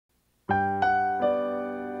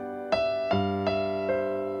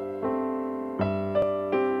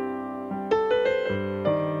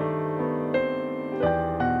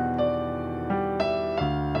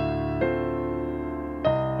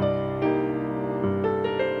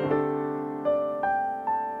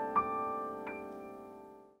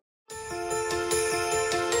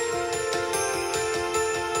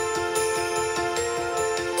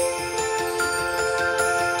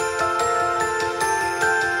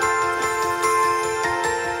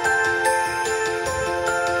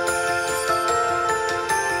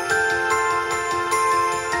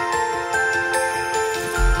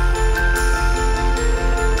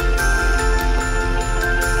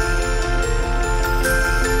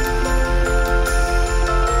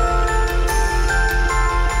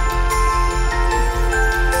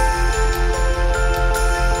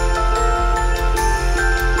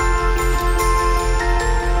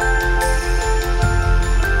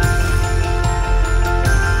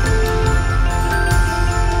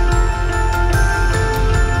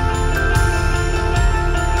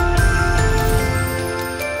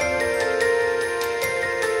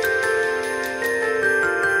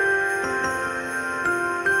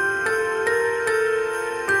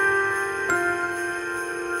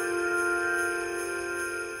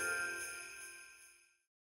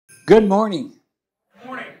Good morning. Good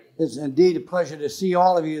morning. It's indeed a pleasure to see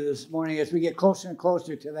all of you this morning as we get closer and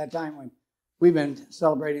closer to that time when we've been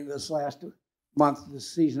celebrating this last month, this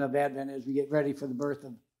season of Advent, as we get ready for the birth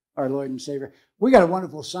of our Lord and Savior. We got a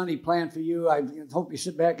wonderful Sunday planned for you. I hope you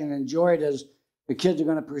sit back and enjoy it as the kids are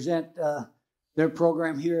going to present their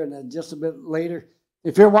program here in just a bit later.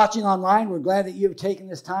 If you're watching online, we're glad that you've taken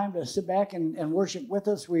this time to sit back and worship with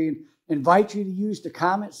us. We invite you to use the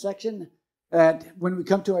comment section that when we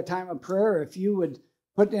come to a time of prayer, if you would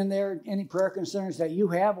put in there any prayer concerns that you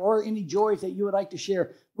have or any joys that you would like to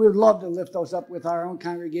share, we would love to lift those up with our own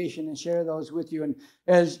congregation and share those with you. And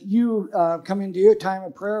as you come into your time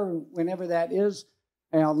of prayer, whenever that is,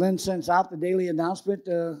 Lynn sends out the daily announcement,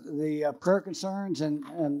 the prayer concerns and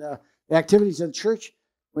the activities of the church.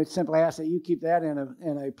 We simply ask that you keep that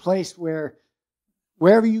in a place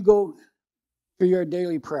wherever you go for your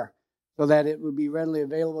daily prayer, so that it would be readily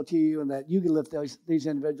available to you and that you can lift these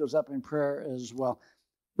individuals up in prayer as well.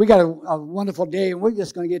 We got a wonderful day, and we're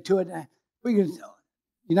just going to get to it. We can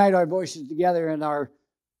unite our voices together in our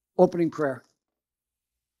opening prayer.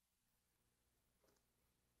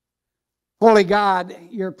 Holy God,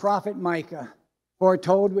 your prophet Micah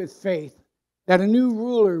foretold with faith that a new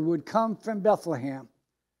ruler would come from Bethlehem.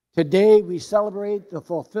 Today we celebrate the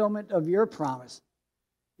fulfillment of your promise.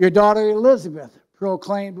 Your daughter Elizabeth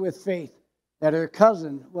proclaimed with faith that her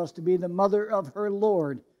cousin was to be the mother of her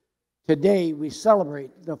Lord. Today we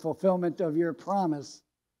celebrate the fulfillment of your promise.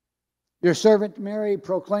 Your servant Mary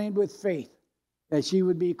proclaimed with faith that she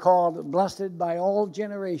would be called blessed by all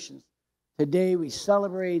generations. Today we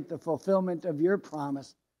celebrate the fulfillment of your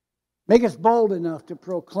promise. Make us bold enough to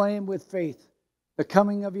proclaim with faith the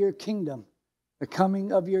coming of your kingdom, the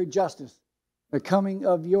coming of your justice, the coming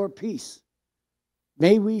of your peace.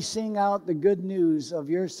 May we sing out the good news of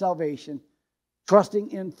your salvation, trusting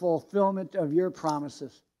in fulfillment of your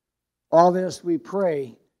promises. All this we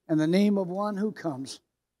pray in the name of one who comes.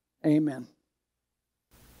 Amen.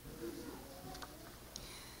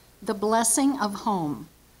 The blessing of home,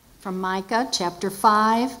 from Micah chapter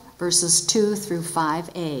 5, verses 2 through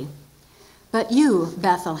 5a. But you,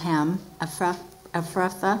 Bethlehem,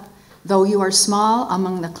 Ephrathah, though you are small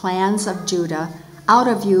among the clans of Judah, out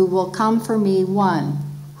of you will come for me one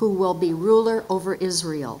who will be ruler over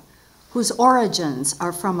Israel, whose origins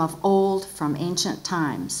are from of old, from ancient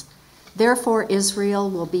times. Therefore Israel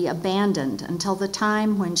will be abandoned until the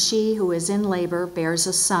time when she who is in labor bears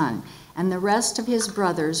a son, and the rest of his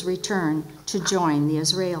brothers return to join the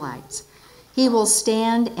Israelites. He will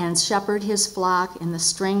stand and shepherd his flock in the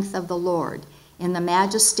strength of the Lord, in the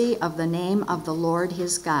majesty of the name of the Lord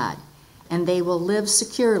his God, and they will live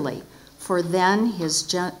securely, for then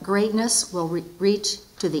his greatness will reach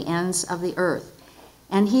to the ends of the earth.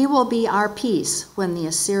 And he will be our peace when the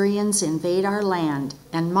Assyrians invade our land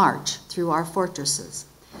and march through our fortresses.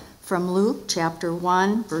 From Luke chapter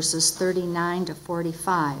 1, verses 39 to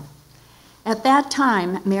 45. At that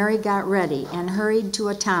time, Mary got ready and hurried to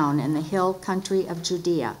a town in the hill country of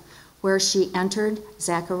Judea, where she entered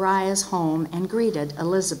Zechariah's home and greeted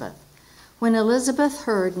Elizabeth. When Elizabeth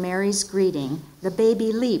heard Mary's greeting, the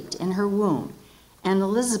baby leaped in her womb, and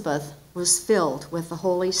Elizabeth was filled with the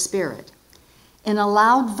Holy Spirit. In a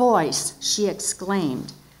loud voice she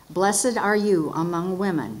exclaimed, "Blessed are you among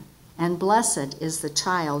women, and blessed is the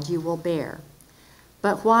child you will bear.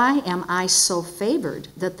 But why am I so favored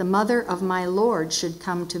that the mother of my Lord should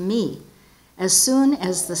come to me? As soon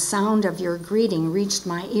as the sound of your greeting reached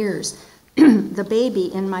my ears, the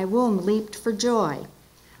baby in my womb leaped for joy.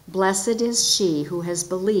 Blessed is she who has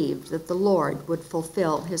believed that the Lord would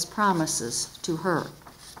fulfill his promises to her."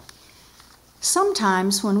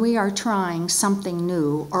 Sometimes when we are trying something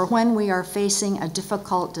new, or when we are facing a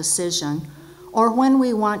difficult decision, or when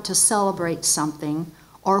we want to celebrate something,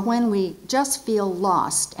 or when we just feel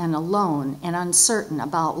lost and alone and uncertain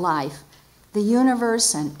about life, the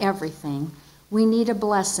universe and everything, we need a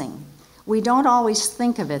blessing. We don't always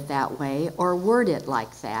think of it that way or word it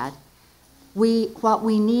like that. What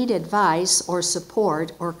we need advice or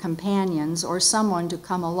support or companions or someone to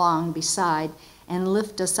come along beside and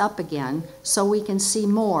lift us up again so we can see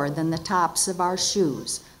more than the tops of our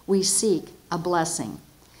shoes. We seek a blessing.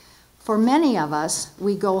 For many of us,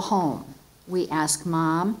 we go home. We ask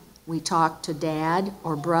Mom, we talk to Dad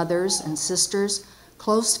or brothers and sisters,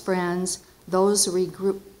 close friends, those we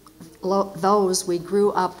grew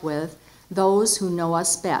up with, those who know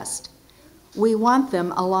us best. We want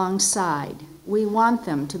them alongside. We want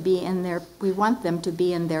them to be in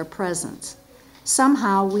their presence.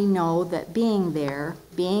 Somehow we know that being there,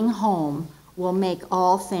 being home, will make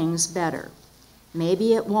all things better.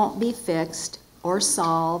 Maybe it won't be fixed or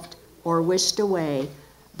solved or wished away,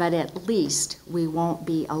 but at least we won't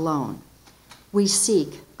be alone. We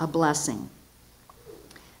seek a blessing.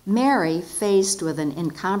 Mary, faced with an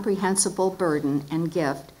incomprehensible burden and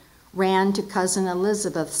gift, ran to Cousin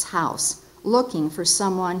Elizabeth's house, looking for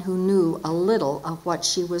someone who knew a little of what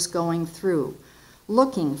she was going through,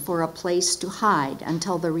 looking for a place to hide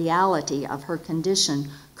until the reality of her condition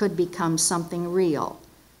could become something real.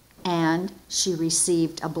 And she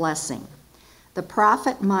received a blessing. The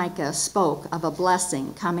prophet Micah spoke of a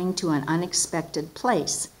blessing coming to an unexpected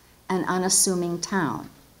place, an unassuming town.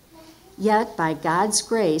 Yet by God's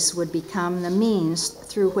grace would become the means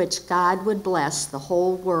through which God would bless the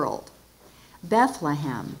whole world.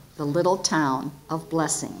 Bethlehem, the little town of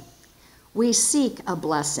blessing. We seek a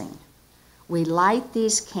blessing. We light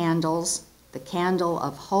these candles, the candle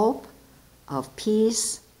of hope, of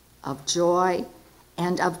peace, of joy,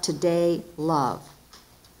 and of today, love,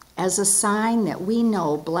 as a sign that we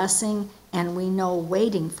know blessing and we know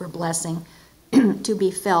waiting for blessing to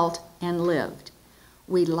be felt and lived.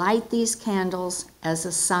 We light these candles as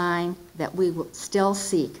a sign that we will still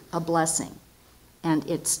seek a blessing, and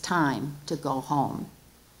it's time to go home.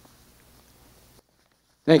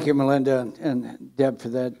 Thank you, Melinda and Deb, for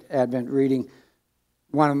that Advent reading.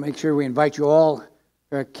 Want to make sure we invite you all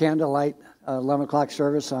for a candlelight 11 o'clock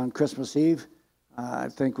service on Christmas Eve. I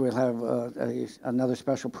think we'll have another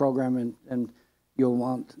special program, and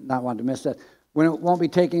you'll not want to miss that. We won't be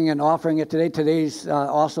taking an offering today. Today's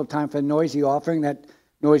also time for a noisy offering. That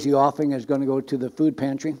noisy offering is going to go to the food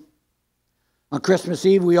pantry. On Christmas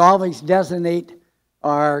Eve, we always designate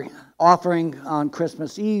our offering on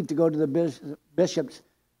Christmas Eve to go to the Bishop's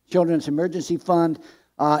Children's Emergency Fund.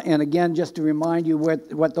 And again, just to remind you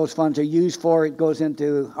what those funds are used for, it goes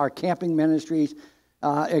into our camping ministries.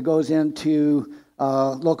 It goes into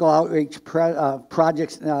local outreach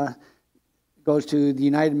projects. Goes to the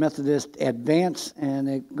United Methodist Advance, and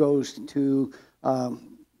it goes to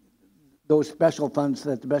those special funds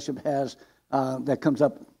that the bishop has that comes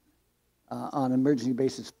up on an emergency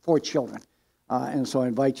basis for children. And so I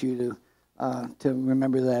invite you to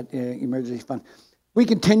remember that emergency fund. We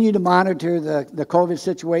continue to monitor the COVID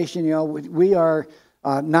situation. You know, we are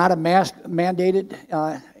not a mask mandated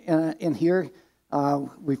in here.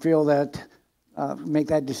 We feel that make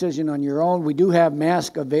that decision on your own. We do have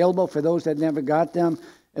masks available for those that never got them.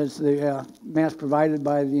 It's the mask provided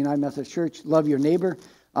by the United Methodist Church. Love your neighbor.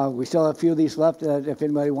 We still have a few of these left. If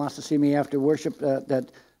anybody wants to see me after worship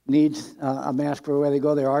that needs a mask for where they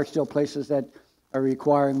go, there are still places that are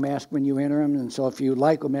requiring masks when you enter them. And so if you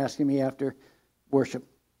like a mask, see me after worship.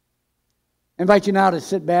 I invite you now to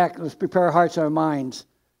sit back. Let's prepare our hearts, our minds,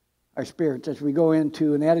 our spirits as we go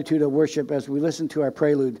into an attitude of worship as we listen to our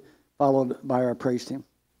prelude, followed by our praise team.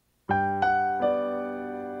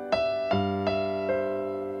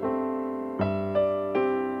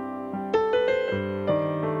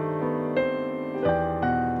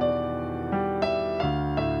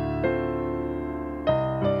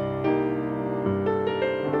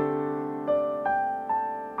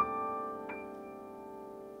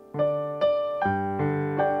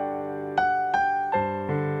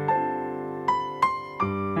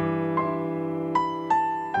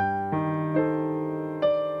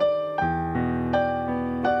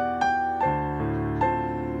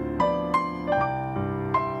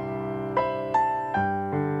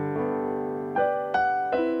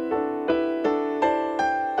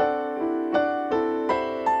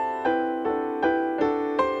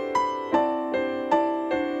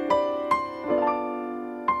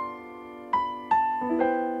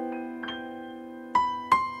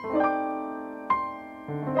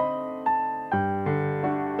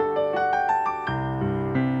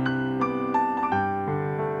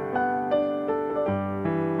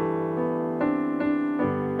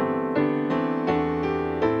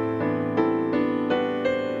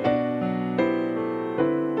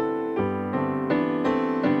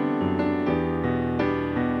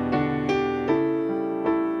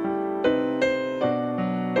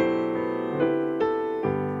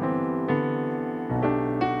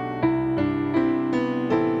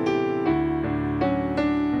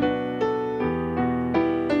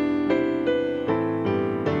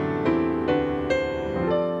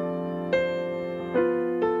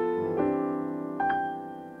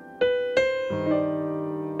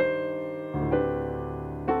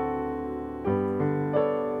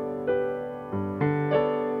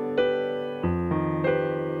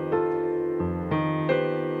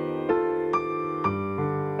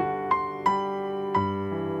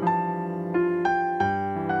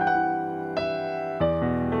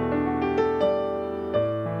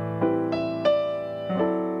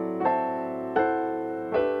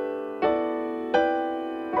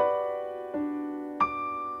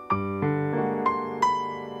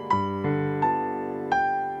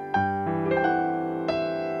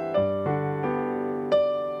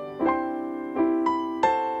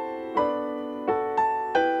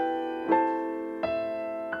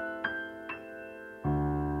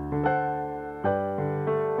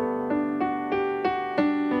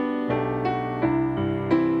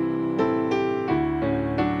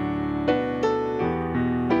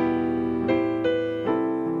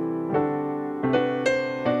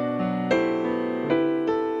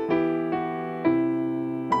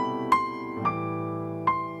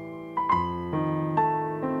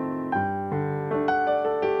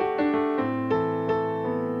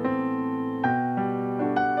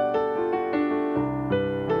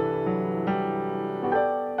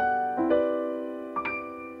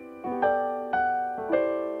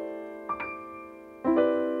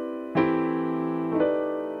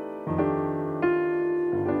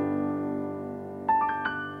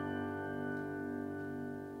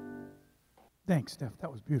 Thanks, Steph.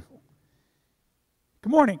 That was beautiful. Good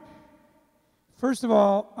morning. First of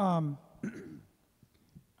all, I'd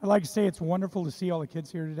like to say it's wonderful to see all the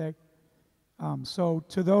kids here today. So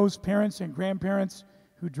to those parents and grandparents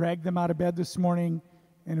who dragged them out of bed this morning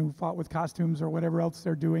and who fought with costumes or whatever else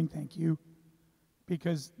they're doing, thank you,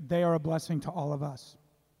 because they are a blessing to all of us.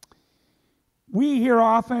 We hear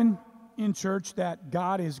often in church that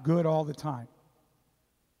God is good all the time.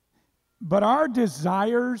 But our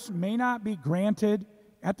desires may not be granted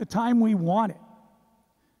at the time we want it.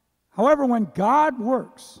 However, when God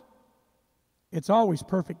works, it's always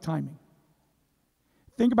perfect timing.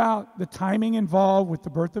 Think about the timing involved with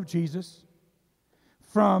the birth of Jesus,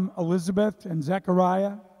 from Elizabeth and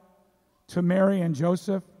Zechariah to Mary and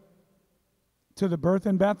Joseph to the birth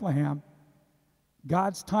in Bethlehem.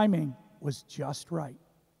 God's timing was just right.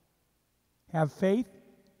 Have faith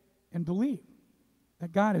and believe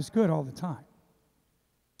that God is good all the time.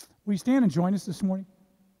 Will you stand and join us this morning?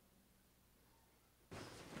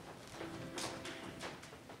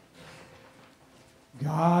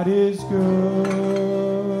 God is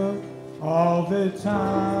good all the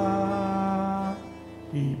time.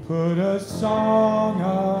 He put a song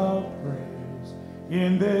of praise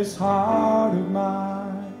in this heart of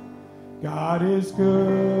mine. God is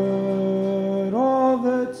good all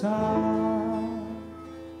the time.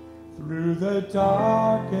 Through the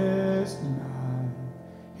darkest night,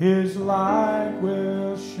 His light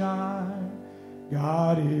will shine.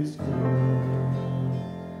 God is good.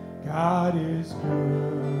 God is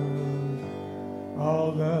good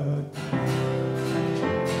all the time.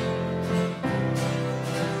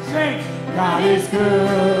 Sing! God is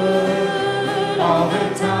good all the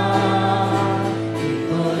time. He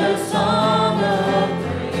put a song of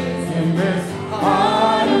praise in this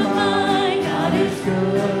heart of mine. God is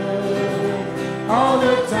good all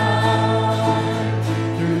the time.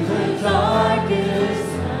 Through the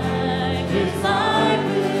darkest night, His light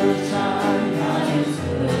will shine. God is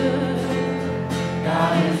good.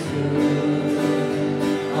 God is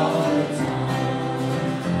good all the time.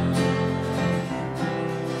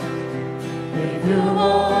 If you're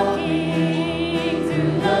walking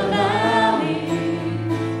through the valley,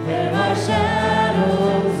 there are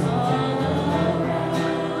shadows all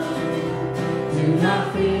around. Do not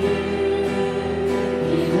fear.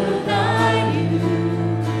 He will guide you.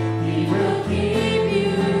 He will keep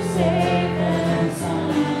you safe and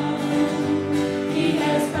sound. He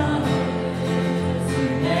has promised to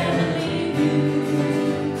never leave you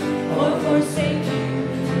or forsake you.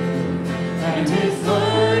 And His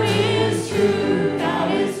word is true.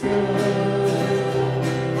 God is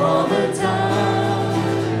good all the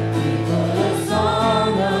time. He put a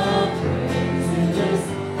song of praise in this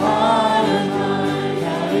heart of mine.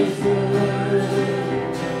 God is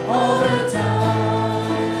good all the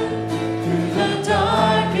time. Through the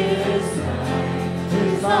darkest night,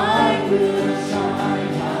 His light will shine.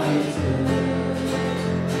 God is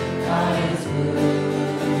good. God is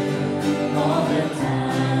good all the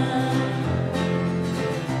time.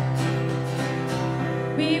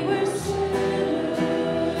 We were sinners,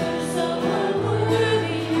 so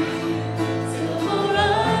unworthy. Still for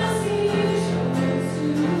us He chose to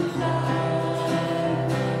die.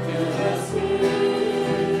 Fill us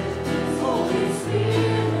with His Holy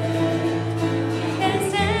Spirit. We can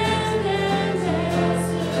stand and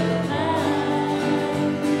testify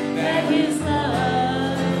that His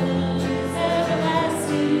love is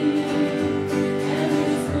everlasting and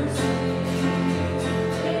His mercy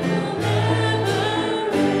they will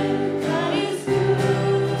never end. God is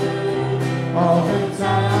good all the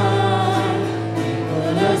time. He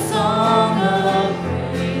put a song of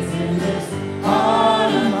praise in this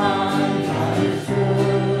heart of mine. God is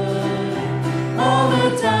good all the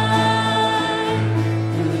time.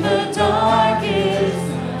 Through the darkest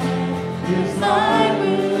night, His light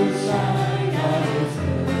will shine. God is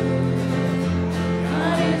good.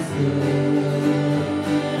 God is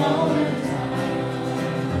good all the time.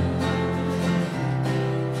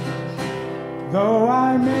 Though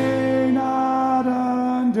I may not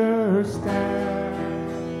understand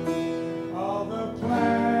all the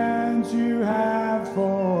plans you have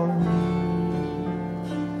for me,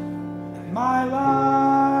 my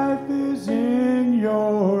life is in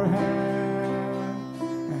your hands,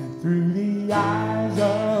 and through the eyes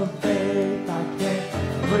of faith I can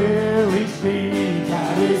clearly see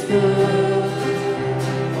God is good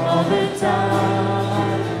all the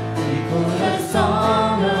time. He put a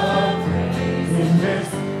song of praise in this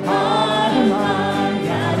heart of mine.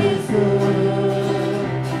 God is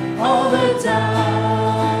good all the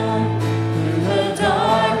time. Through the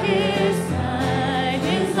darkest night,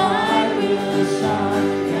 His light will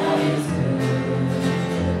shine. God is good.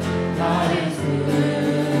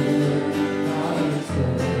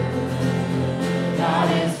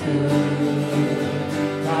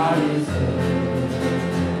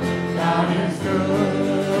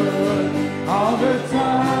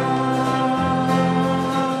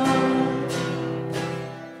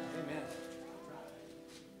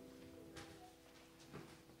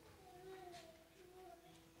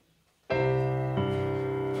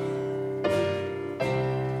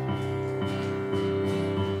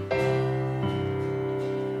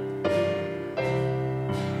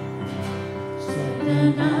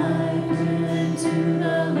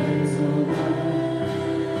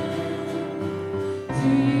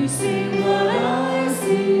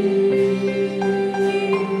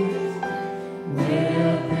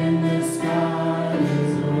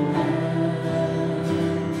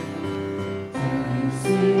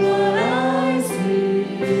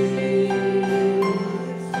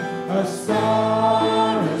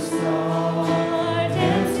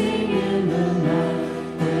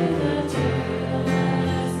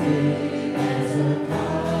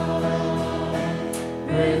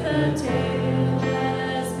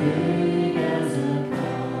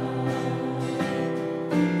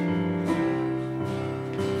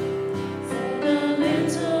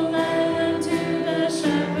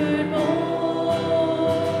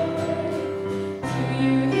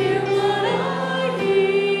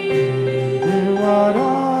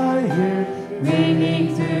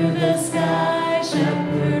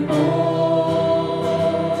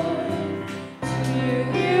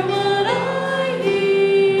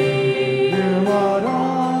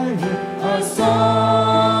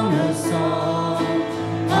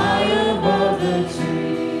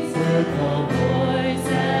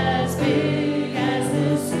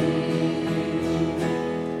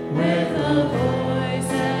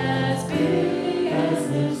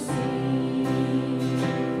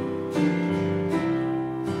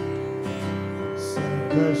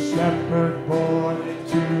 the shepherd boy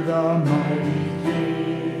to the mighty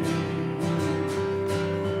king.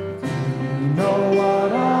 You know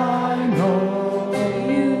what I know.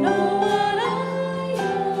 You know what I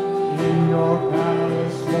know. In your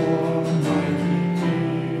palace, Lord, mighty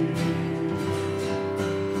king.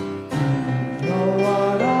 You know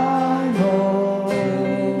what I know.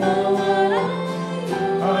 You know what I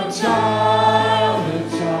know. A child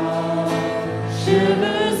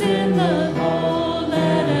shivers in the cold.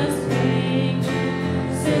 Let us bring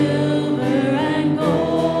silver and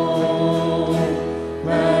gold.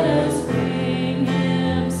 Let us bring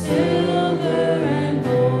him silver and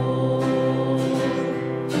gold.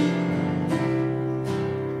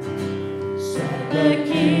 Said the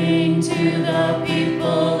king to the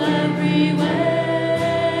people everywhere,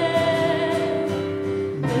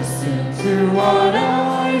 listen to what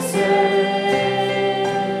I say.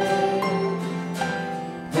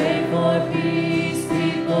 Pray for peace,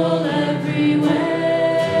 people everywhere.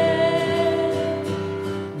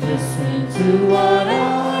 Listen to what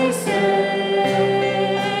I say.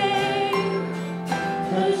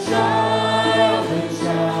 The child,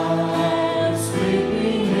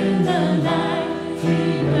 sleeping in the night, he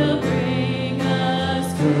will bring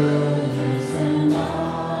us goodness and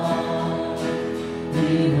light.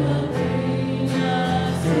 He will bring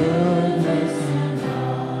us goodness and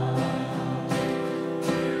light.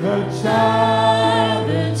 The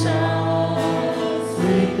child,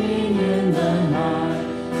 sleeping in the night,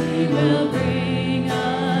 he will bring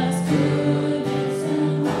us goodness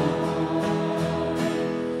and light.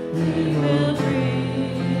 He will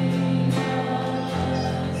bring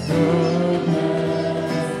us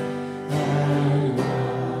goodness and light.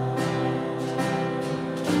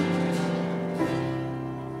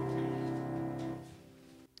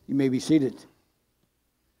 You may be seated.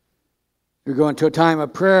 We're going to a time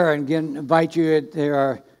of prayer, and again, invite you. There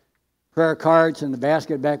are prayer cards in the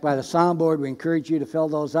basket back by the soundboard. We encourage you to fill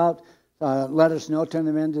those out. Let us know. Turn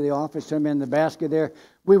them into the office. Turn them in the basket there.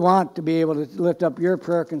 We want to be able to lift up your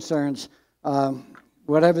prayer concerns,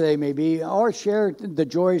 whatever they may be, or share the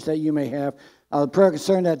joys that you may have. The prayer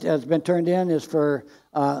concern that has been turned in is for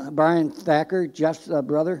Brian Thacker, Jeff's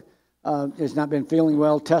brother. Has not been feeling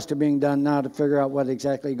well. Tests are being done now to figure out what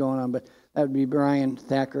exactly going on, but that would be Brian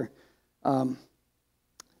Thacker.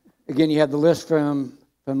 Again, you have the list from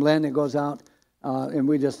Len that goes out, and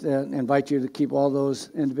we just invite you to keep all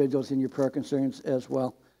those individuals in your prayer concerns as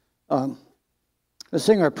well. Let's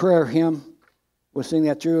sing our prayer hymn. We'll sing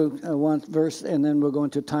that through one verse, and then we'll go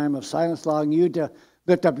into a time of silence, allowing you to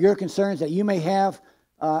lift up your concerns that you may have,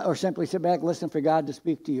 or simply sit back, listen for God to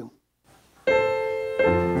speak to you.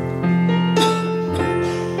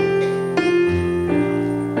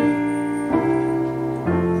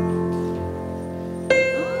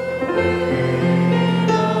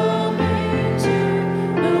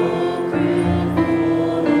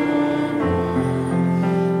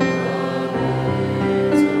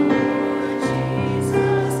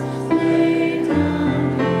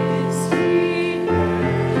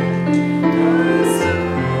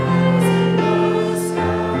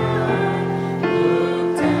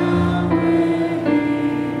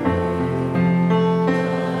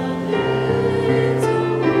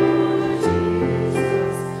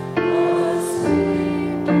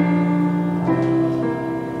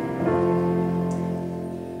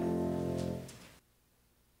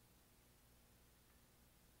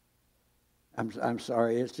 I'm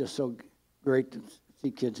sorry. It's just so great to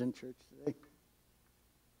see kids in church today.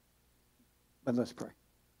 But let's pray.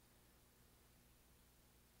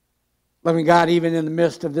 Loving God, even in the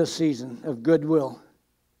midst of this season of goodwill,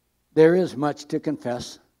 there is much to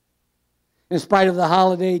confess. In spite of the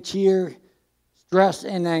holiday cheer, stress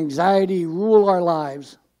and anxiety rule our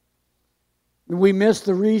lives. We miss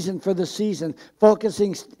the reason for the season,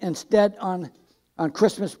 focusing instead on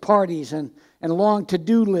Christmas parties and long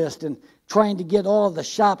to-do list and trying to get all the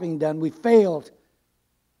shopping done. We failed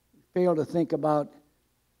to think about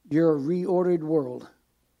your reordered world.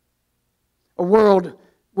 A world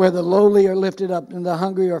where the lowly are lifted up and the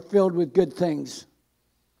hungry are filled with good things.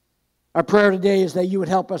 Our prayer today is that you would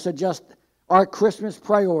help us adjust our Christmas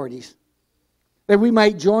priorities, that we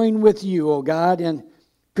might join with you, O God, in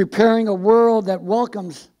preparing a world that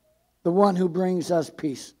welcomes the one who brings us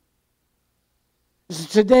peace. So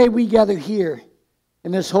today we gather here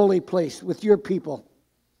in this holy place with your people.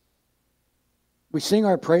 We sing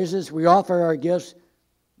our praises, we offer our gifts,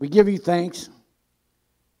 we give you thanks.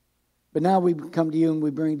 But now we come to you and we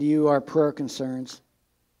bring to you our prayer concerns.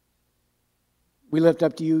 We lift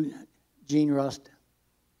up to you Gene Rust,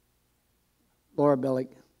 Laura Bellick,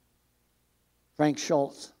 Frank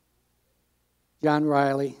Schultz, John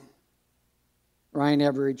Riley, Ryan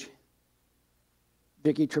Everidge,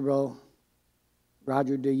 Vicki Trebot,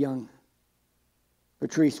 Roger DeYoung,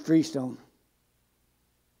 Patrice Freestone,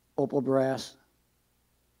 Opal Brass,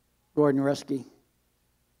 Gordon Resky,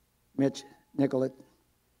 Mitch Nicollet,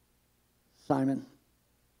 Simon,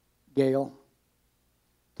 Gail,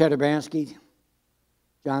 Ted Urbanski,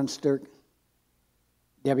 John Sturk,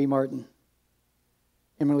 Debbie Martin,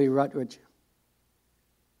 Emily Rutledge,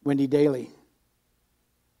 Wendy Daly,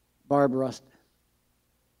 Barb Rust,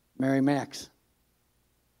 Mary Max,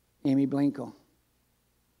 Amy Blanco,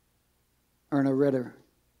 Erna Ritter,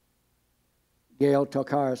 Gail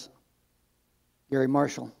Tokars, Gary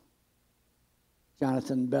Marshall,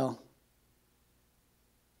 Jonathan Bell,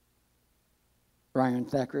 Brian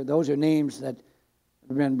Thacker. Those are names that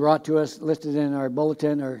have been brought to us, listed in our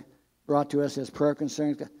bulletin, or brought to us as prayer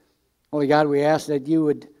concerns. Holy God, we ask that you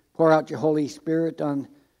would pour out your Holy Spirit on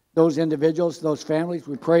those individuals, those families.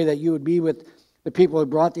 We pray that you would be with the people who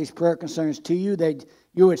brought these prayer concerns to you, that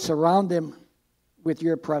you would surround them with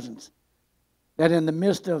your presence. That in the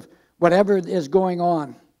midst of whatever is going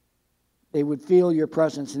on, they would feel your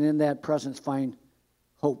presence, and in that presence find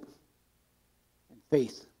hope and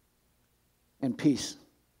faith and peace.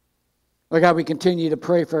 Lord God, we continue to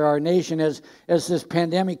pray for our nation as this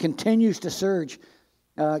pandemic continues to surge,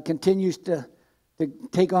 continues to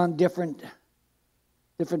take on different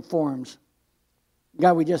forms.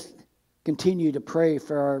 God, we just continue to pray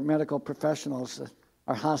for our medical professionals,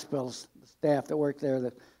 our hospitals, the staff that work there,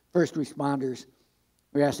 the first responders.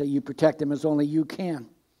 We ask that you protect them as only you can.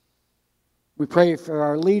 We pray for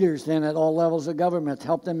our leaders then at all levels of government.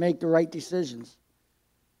 Help them make the right decisions.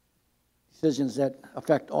 Decisions that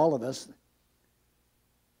affect all of us.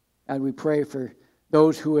 And we pray for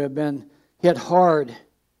those who have been hit hard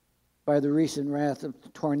by the recent wrath of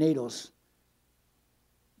tornadoes,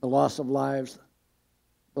 the loss of lives,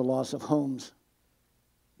 the loss of homes.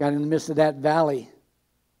 God, in the midst of that valley,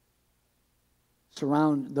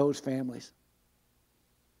 surround those families.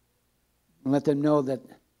 And let them know that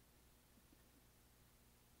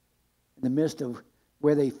in the midst of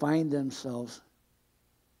where they find themselves,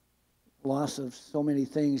 loss of so many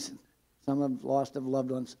things, some have lost of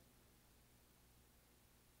loved ones,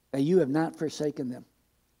 that you have not forsaken them,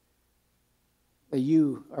 that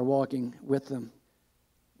you are walking with them,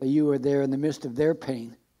 that you are there in the midst of their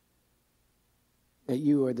pain, that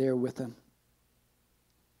you are there with them.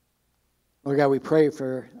 Lord God, we pray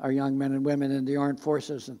for our young men and women in the armed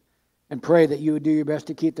forces and pray that you would do your best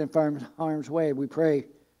to keep them from harm's way. We pray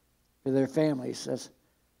for their families as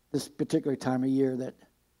this particular time of year, that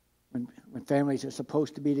when families are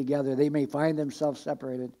supposed to be together, they may find themselves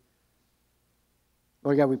separated.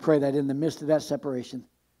 Lord God, we pray that in the midst of that separation,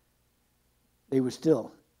 they would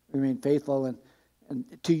still remain faithful and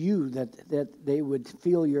to you, that they would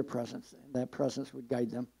feel your presence, and that presence would guide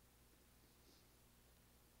them.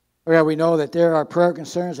 Lord God, we know that there are prayer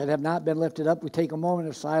concerns that have not been lifted up. We take a moment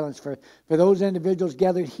of silence for those individuals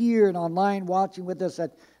gathered here and online watching with us,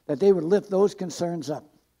 that they would lift those concerns up.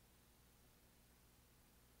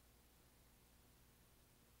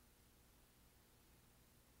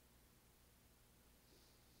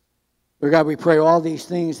 Lord God, we pray all these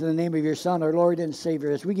things in the name of your Son, our Lord and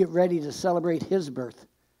Savior. As we get ready to celebrate his birth,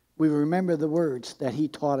 we remember the words that he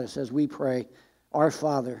taught us as we pray, Our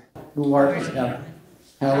Father, who art in heaven,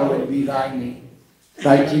 hallowed be thy name.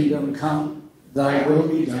 Thy kingdom come, thy will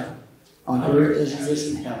be done, on earth as it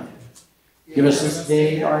is in heaven. Give us this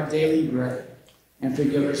day our daily bread, and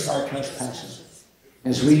forgive us our trespasses,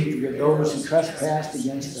 as we forgive those who trespass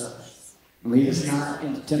against us. And lead us not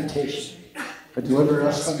into temptation, but deliver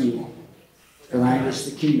us from evil. For thine is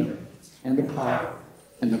the kingdom, and the power,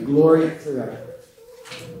 and the glory forever.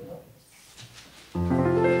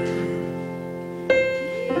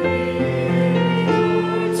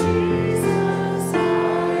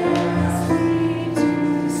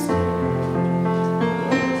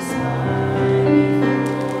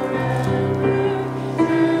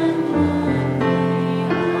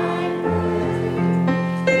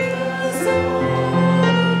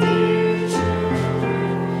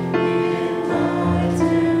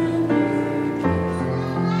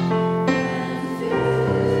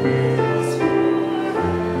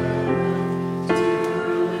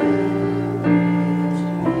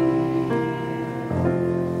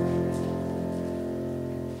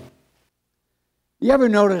 You ever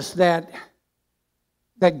notice that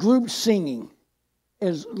group singing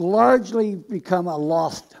has largely become a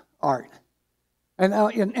lost art? And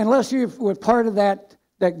unless you were part of that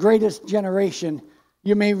greatest generation,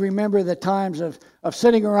 you may remember the times of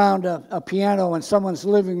sitting around a piano in someone's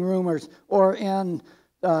living room or in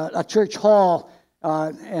a church hall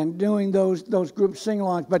and doing those group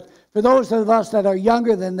sing-alongs. But for those of us that are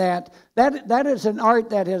younger than that is an art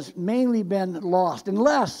that has mainly been lost,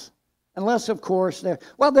 unless of course,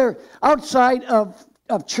 they're outside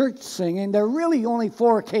of church singing. There are really only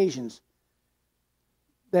 4 occasions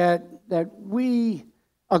that we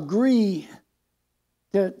agree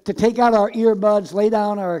to take out our earbuds, lay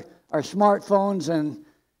down our smartphones,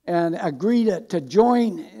 and agree to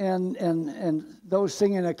join in those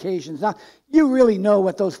singing occasions. Now, you really know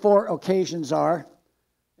what those 4 occasions are.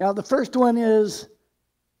 Now, the first one is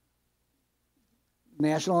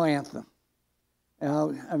national anthem.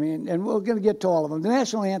 And we're going to get to all of them. The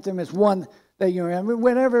national anthem is one that you remember.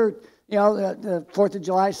 Whenever, the 4th of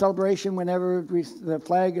July celebration, whenever the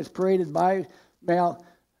flag is paraded by,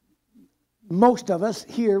 most of us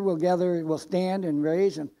here will stand and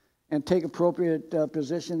raise and take appropriate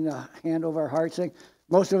position, hand over our heart, sing.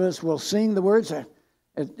 Most of us will sing the words.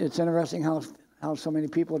 It's interesting how so many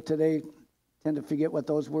people today tend to forget what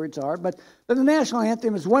those words are. But the national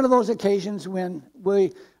anthem is one of those occasions when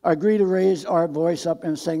we agree to raise our voice up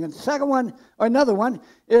and sing. And the second one, or another one,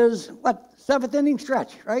 is 7th inning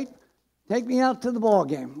stretch, right? Take me out to the ball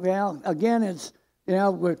game. Well, again, it's,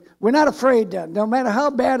 we're not afraid to, no matter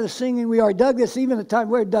how bad a singing we are. Doug, this even the time,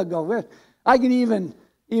 where'd Doug go? I can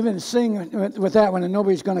even sing with that one and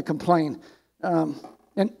nobody's going to complain.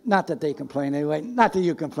 And not that they complain anyway. Not that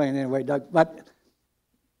you complain anyway, Doug. But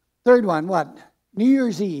third one, New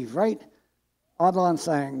Year's Eve, right? Audlon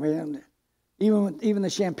sang. Even the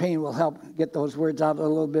champagne will help get those words out a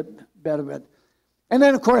little bit better. And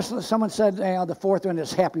then, of course, someone said the 4th one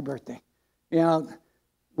is Happy Birthday.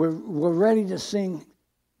 We're ready to sing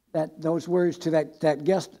those words to that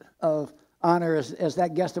guest of honor as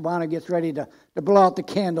that guest of honor gets ready to blow out the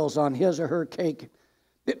candles on his or her cake.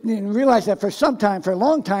 And realize that for a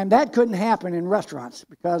long time, that couldn't happen in restaurants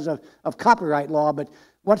because of copyright law. But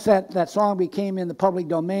once that song became in the public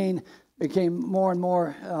domain, became more and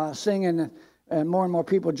more singing and more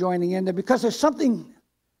people joining in there, because there's something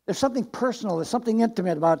personal, there's something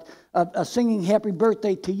intimate about singing Happy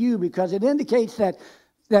Birthday to you, because it indicates that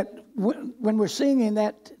when we're singing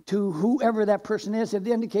that to whoever that person is, it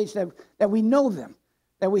indicates that we know them,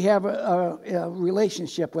 that we have a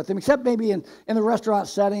relationship with them, except maybe in the restaurant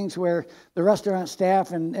settings where the restaurant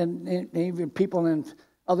staff and even people in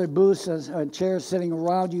other booths and chairs sitting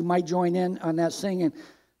around you might join in on that singing.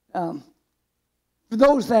 For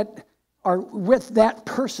those that are with that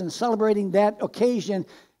person celebrating that occasion,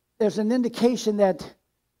 there's an indication that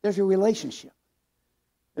there's a relationship.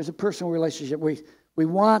 There's a personal relationship. We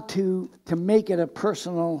want to make it a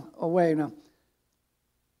personal way.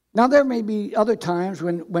 Now there may be other times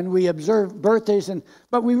when we observe birthdays,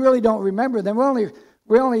 but we really don't remember them.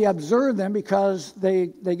 We only observe them because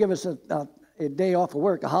they give us a day off of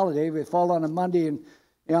work, a holiday. They fall on a Monday,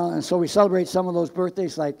 and so we celebrate some of those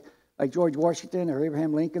birthdays like George Washington or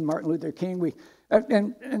Abraham Lincoln, Martin Luther King.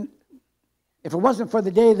 And if it wasn't for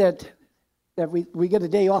the day that we get a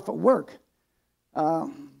day off at work,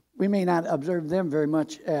 we may not observe them very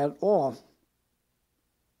much at all.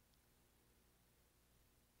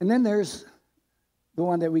 And then there's the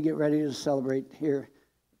one that we get ready to celebrate here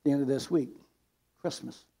at the end of this week,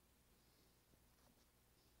 Christmas.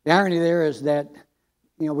 The irony there is that,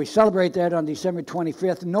 we celebrate that on December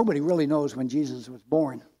 25th, and nobody really knows when Jesus was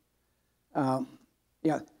born.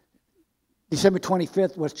 December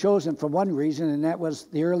 25th was chosen for one reason, and that was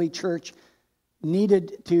the early church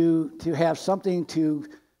needed to have something to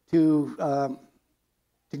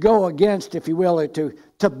go against, if you will, or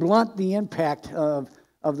to blunt the impact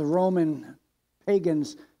of the Roman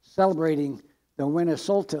pagans celebrating the winter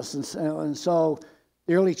solstice. And so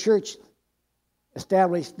the early church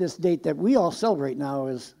established this date that we all celebrate now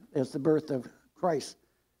as the birth of Christ.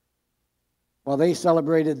 While they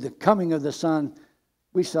celebrated the coming of the Son,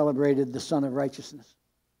 we celebrated the Son of Righteousness.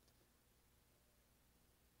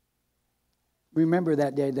 Remember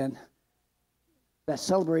that day then, that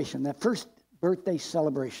celebration, that first birthday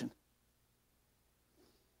celebration.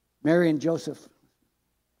 Mary and Joseph,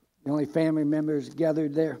 the only family members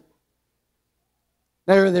gathered there.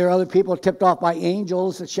 There were other people tipped off by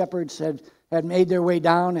angels. The shepherds had made their way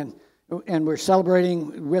down and were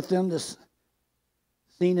celebrating with them this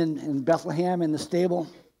scene in Bethlehem in the stable.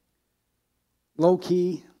 Low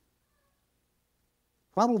key,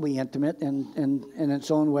 probably intimate in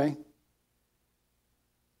its own way,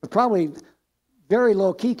 but probably very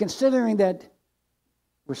low key considering that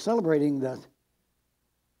we're celebrating the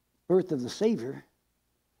birth of the Savior.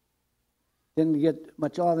 Didn't get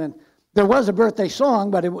much all in. There was a birthday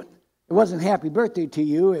song, but it wasn't Happy Birthday to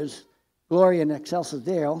You, as Gloria in Excelsis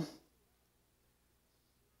Deo.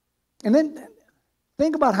 And then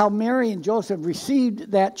think about how Mary and Joseph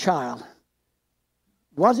received that child.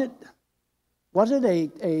 Was it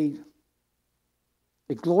a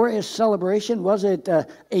glorious celebration? Was it a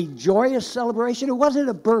joyous celebration? Or was it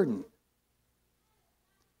a burden?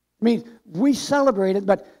 I mean, we celebrated,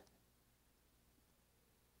 but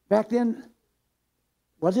back then,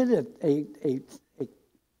 was it a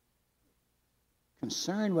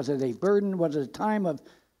concern? Was it a burden? Was it a time of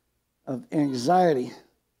anxiety?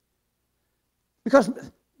 Because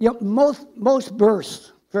most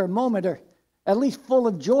births, for a moment, are at least full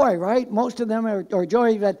of joy, right? Most of them are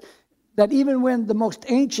joy that even when the most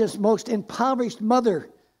anxious, most impoverished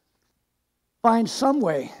mother finds some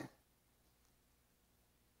way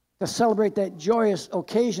to celebrate that joyous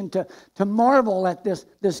occasion, to marvel at this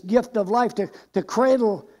gift of life, to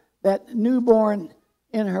cradle that newborn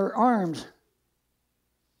in her arms.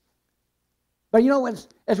 But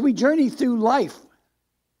as we journey through life,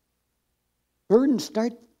 birthdays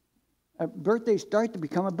start to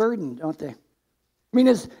become a burden, don't they? I mean,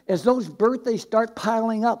 as those birthdays start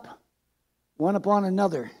piling up, one upon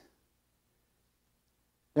another,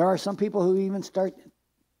 there are some people who even start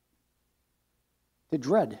to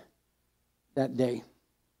dread that day.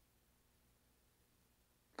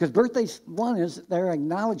 Because birthdays, one, is their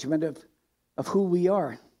acknowledgement of who we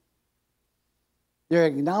are. Their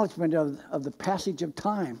acknowledgement of the passage of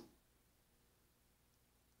time.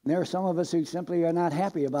 And there are some of us who simply are not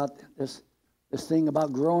happy about this thing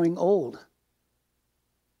about growing old. I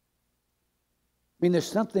mean,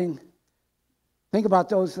 there's something. Think about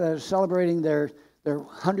those that are celebrating their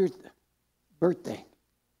 100th birthday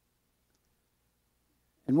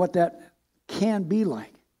and what that can be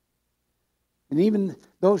like. And even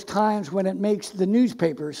those times when it makes the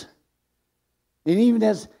newspapers, and even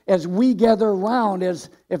as we gather around, as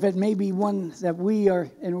if it may be one that we are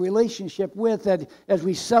in relationship with, that as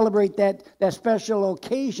we celebrate that special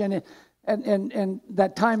occasion, and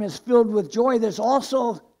that time is filled with joy, there's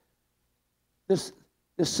also this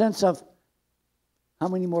sense of, how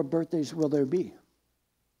many more birthdays will there be?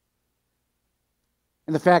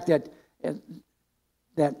 And the fact that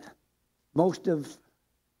most of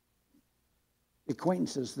the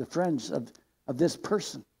acquaintances, the friends of this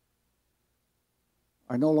person,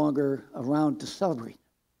 are no longer around to celebrate.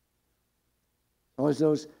 So as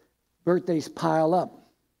those birthdays pile up,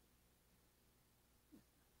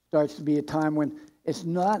 starts to be a time when it's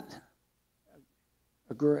not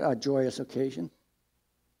a joyous occasion.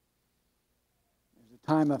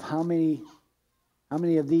 Time of how many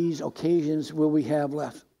of these occasions will we have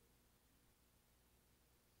left?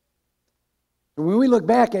 When we look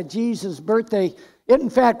back at Jesus' birthday, it in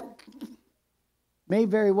fact may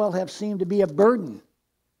very well have seemed to be a burden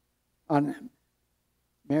on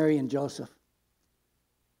Mary and Joseph.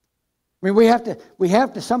 I mean, we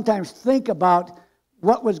have to sometimes think about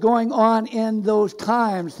what was going on in those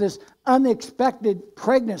times, this unexpected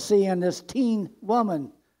pregnancy in this teen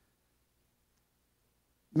woman.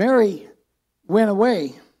 Mary went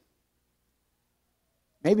away,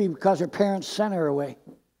 maybe because her parents sent her away.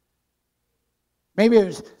 Maybe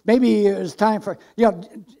it was time for,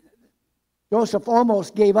 Joseph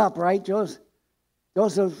almost gave up, right? Joseph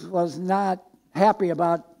was not happy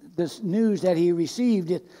about this news that he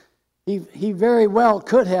received. He very well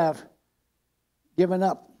could have given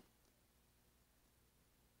up.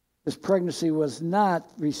 This pregnancy was not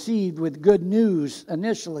received with good news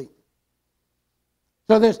initially.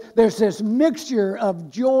 So there's this mixture of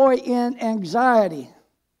joy and anxiety.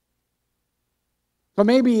 So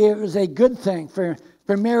maybe it was a good thing for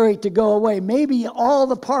Mary to go away. Maybe all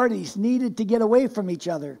the parties needed to get away from each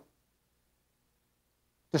other,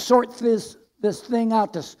 to sort this thing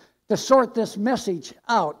out, to sort this message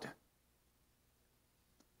out.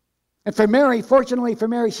 And for Mary, fortunately for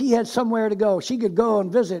Mary, she had somewhere to go. She could go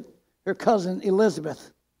and visit her cousin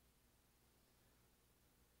Elizabeth.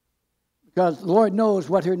 Because the Lord knows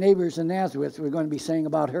what her neighbors in Nazareth were going to be saying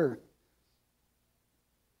about her.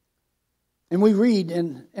 And we read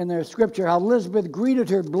in their scripture how Elizabeth greeted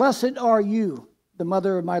her, "Blessed are you, the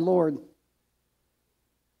mother of my Lord."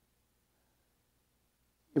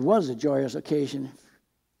 It was a joyous occasion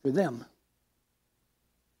for them.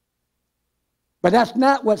 But that's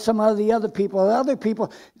not what some of the other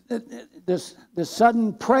people, this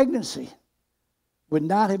sudden pregnancy would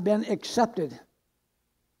not have been accepted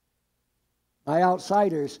by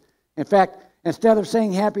outsiders. In fact, instead of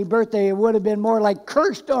saying happy birthday, it would have been more like,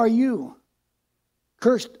 "Cursed are you.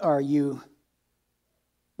 Cursed are you.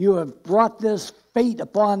 You have brought this fate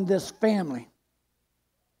upon this family."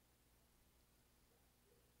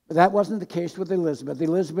 But that wasn't the case with Elizabeth.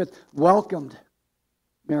 Elizabeth welcomed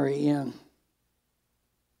Mary in.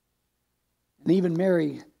 And even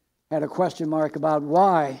Mary had a question mark about,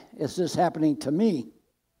 why is this happening to me?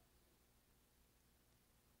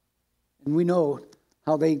 And we know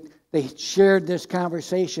how they shared this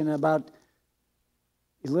conversation about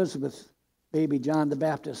Elizabeth's baby John the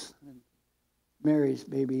Baptist and Mary's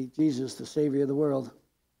baby Jesus, the Savior of the world.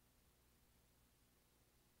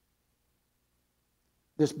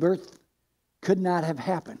 This birth could not have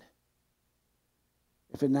happened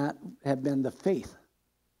if it not have been the faith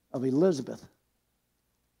of Elizabeth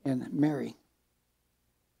and Mary.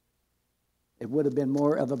 It would have been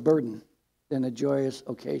more of a burden than a joyous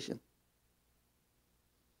occasion.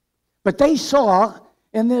 But they saw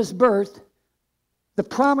in this birth the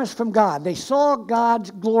promise from God. They saw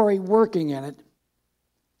God's glory working in it.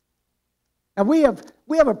 And we have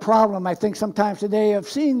a problem, I think, sometimes today of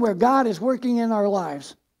seeing where God is working in our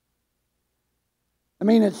lives. I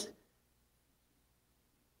mean, it's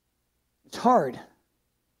hard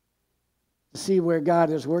to see where God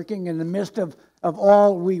is working in the midst of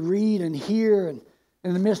all we read and hear, and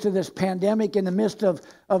in the midst of this pandemic, in the midst of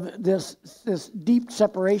this deep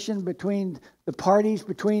separation between the parties,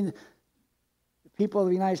 between the people of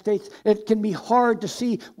the United States. It can be hard to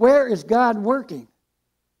see where is God working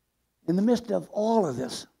in the midst of all of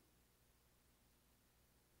this.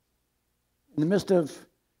 In the midst of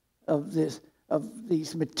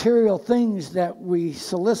these material things that we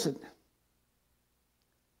solicit.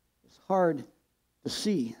 It's hard to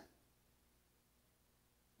see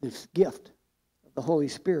this gift of the Holy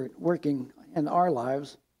Spirit working in our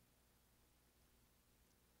lives.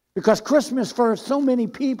 Because Christmas for so many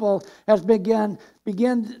people has begun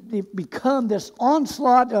to become this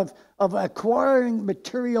onslaught of acquiring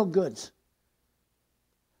material goods,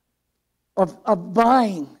 of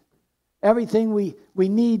buying everything we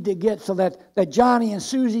need to get so that Johnny and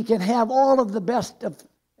Susie can have all of the best of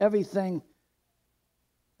everything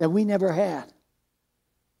that we never had.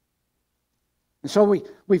 And so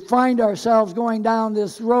we find ourselves going down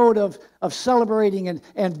this road of celebrating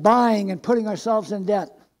and buying and putting ourselves in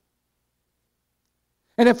debt.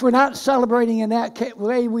 And if we're not celebrating in that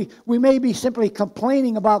way, we may be simply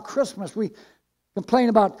complaining about Christmas. We complain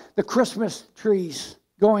about the Christmas trees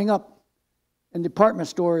going up in department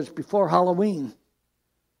stores before Halloween.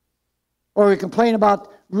 Or we complain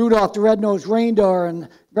about Rudolph the Red-Nosed Reindeer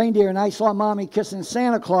and I Saw Mommy Kissing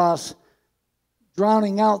Santa Claus,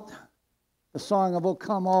 drowning out the song of O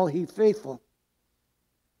Come All Ye Faithful,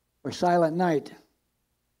 or Silent Night.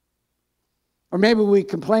 Or maybe we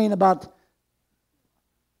complain about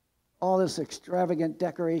all this extravagant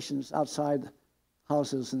decorations outside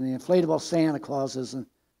houses and the inflatable Santa Clauses and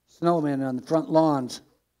snowmen on the front lawns.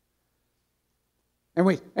 And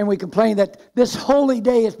we complain that this holy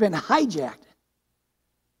day has been hijacked.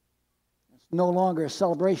 It's no longer a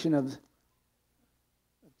celebration of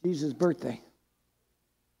Jesus' birthday.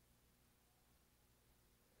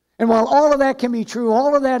 And while all of that can be true,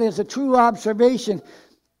 all of that is a true observation,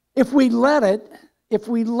 if we let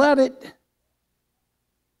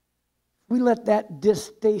that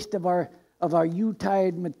distaste of our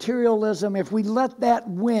Yuletide materialism, if we let that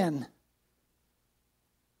win,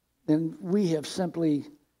 then we have simply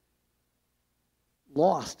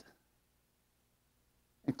lost.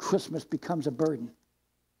 And Christmas becomes a burden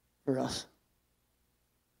for us.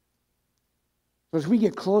 So as we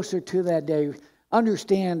get closer to that day,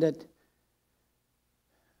 understand that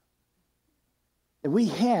we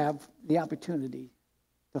have the opportunity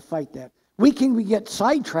to fight that. We get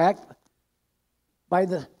sidetracked by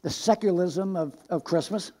the secularism of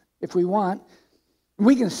Christmas, if we want.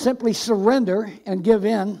 We can simply surrender and give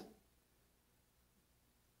in.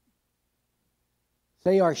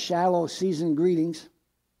 Say our shallow season greetings.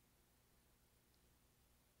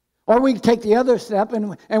 Or we can take the other step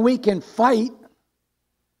and we can fight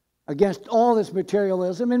against all this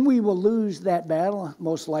materialism, and we will lose that battle,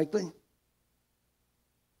 most likely.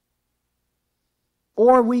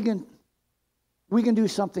 Or we can do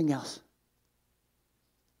something else.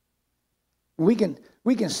 We can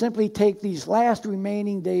simply take these last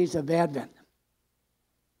remaining days of Advent,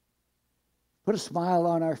 put a smile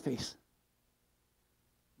on our face,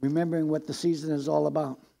 remembering what the season is all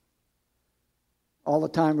about. All the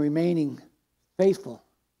time remaining faithful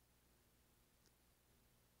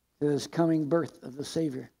to this coming birth of the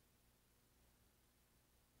Savior.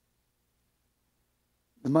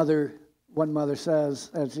 One mother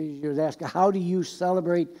says, as she was asking, how do you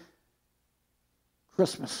celebrate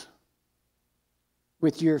Christmas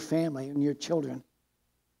with your family and your children?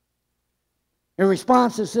 In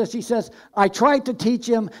response to this, she says, I tried to teach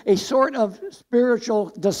him a sort of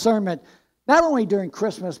spiritual discernment, not only during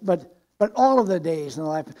Christmas, but but all of the days in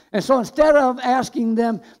life. And so instead of asking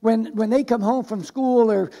them when they come home from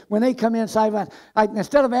school or when they come inside,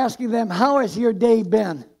 instead of asking them, how has your day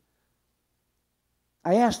been?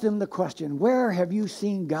 I asked them the question, where have you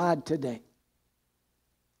seen God today?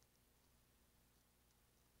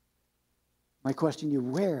 My question to you,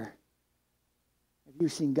 where have you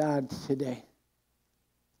seen God today?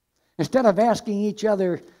 Instead of asking each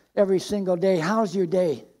other every single day, how's your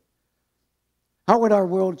day? How would our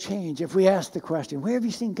world change if we asked the question, where have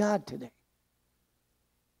you seen God today?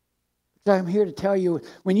 So I'm here to tell you,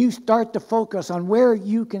 when you start to focus on where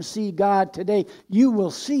you can see God today, you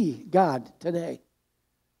will see God today.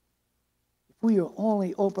 If we will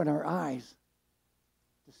only open our eyes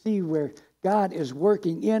to see where God is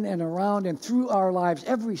working in and around and through our lives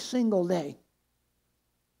every single day,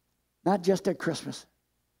 not just at Christmas.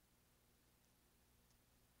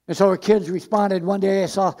 And so our kids responded. One day I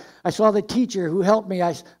saw the teacher who helped me.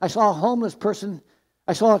 I saw a homeless person.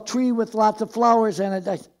 I saw a tree with lots of flowers in it.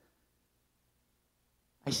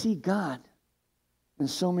 I see God in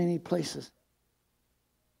so many places.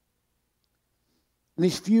 In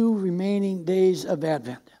these few remaining days of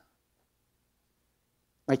Advent,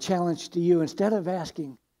 my challenge to you, instead of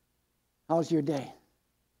asking, how's your day?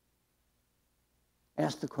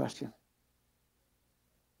 Ask the question,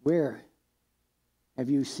 where have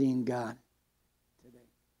you seen God today?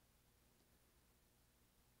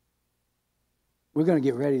 We're going to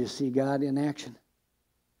get ready to see God in action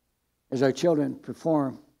as our children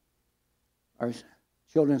perform our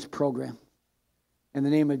children's program. In the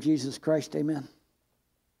name of Jesus Christ, amen.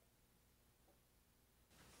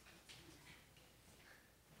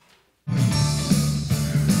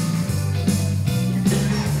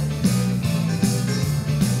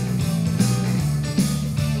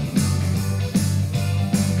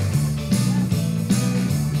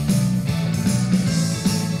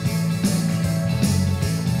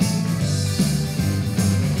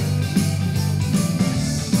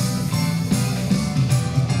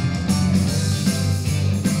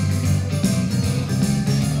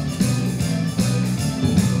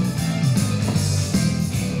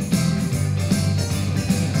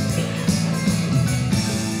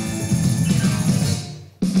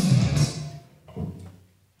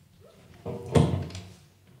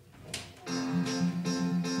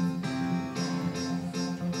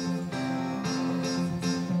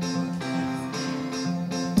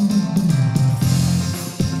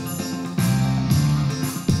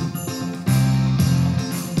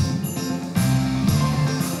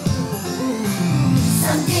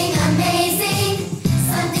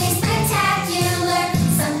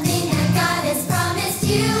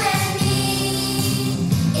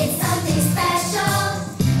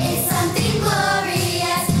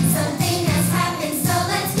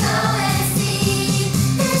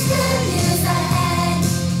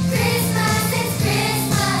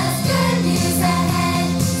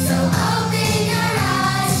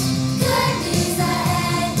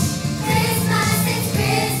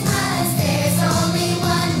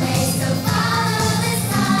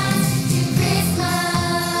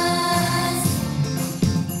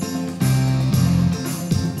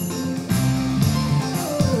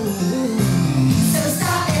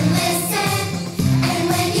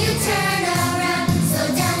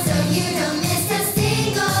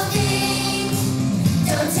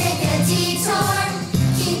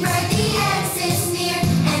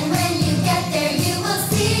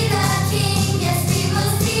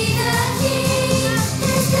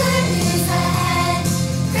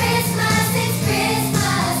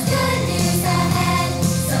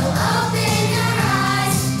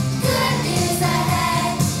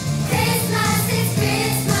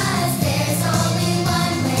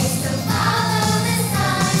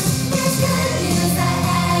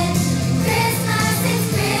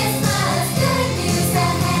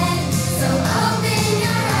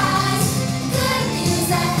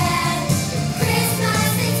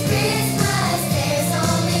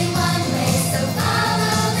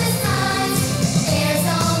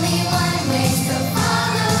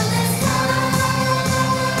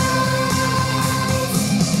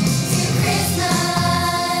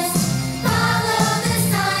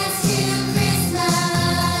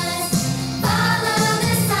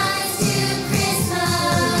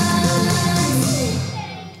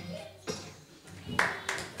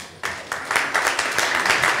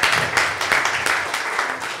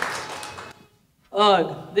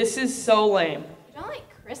 Ugh, this is so lame. You don't like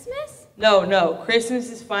Christmas? No,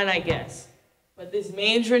 Christmas is fine, I guess. But this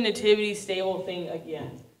manger nativity stable thing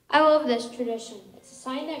again. I love this tradition. It's a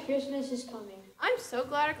sign that Christmas is coming. I'm so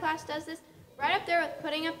glad our class does this. Right up there with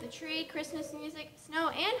putting up the tree, Christmas music, snow,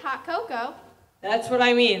 and hot cocoa. That's what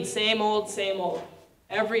I mean. Same old, same old.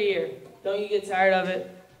 Every year. Don't you get tired of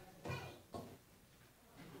it?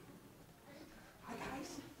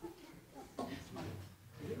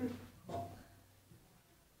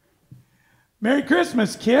 Merry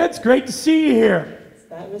Christmas, kids. Great to see you here. Is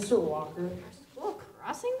that Mr. Walker? School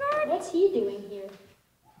crossing guard? What's he doing here?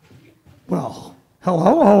 Well,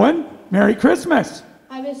 hello, Owen. Merry Christmas.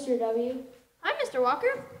 Hi, Mr. W. Hi, Mr.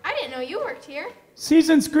 Walker. I didn't know you worked here.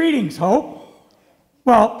 Season's greetings, Hope.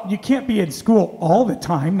 Well, you can't be in school all the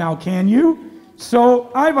time now, can you?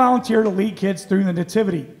 So I volunteer to lead kids through the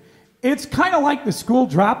Nativity. It's kind of like the school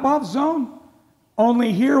drop-off zone,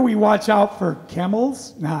 only here we watch out for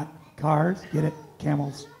camels, not cars. Get it?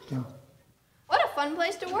 Camels. Camels. What a fun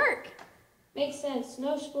place to work. Makes sense.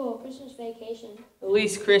 No school, Christmas vacation. At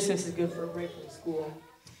least Christmas is good for a break from school.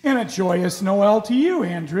 And a joyous Noel to you,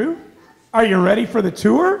 Andrew. Are you ready for the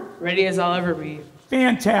tour? Ready as I'll ever be.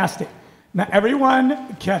 Fantastic. Now,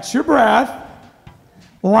 everyone, catch your breath,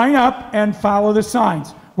 line up, and follow the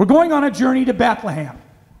signs. We're going on a journey to Bethlehem.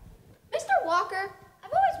 Mr. Walker,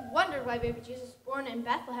 I've always wondered why baby Jesus was born in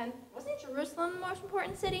Bethlehem. Wasn't Jerusalem the most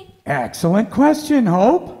important city? Excellent question,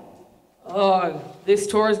 Hope. Oh, this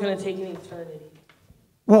tour is going to take an eternity.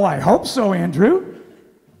 Well, I hope so, Andrew.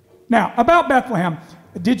 Now, about Bethlehem,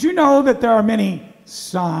 did you know that there are many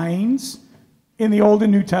signs in the Old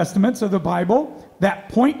and New Testaments of the Bible that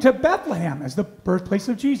point to Bethlehem as the birthplace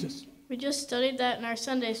of Jesus? We just studied that in our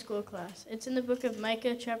Sunday school class. It's in the book of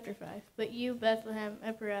Micah, chapter 5. But you, Bethlehem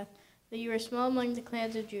Ephrathah, that you are small among the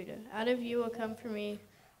clans of Judah. Out of you will come for me,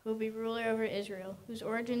 who will be ruler over Israel, whose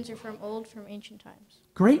origins are from ancient times.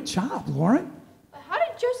 Great job, Lauren. But how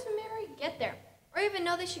did Joseph and Mary get there? Or even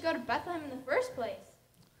know they should go to Bethlehem in the first place?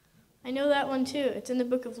 I know that one too. It's in the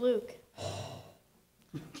book of Luke.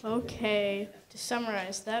 Okay, to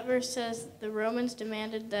summarize, that verse says the Romans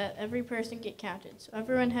demanded that every person get counted, so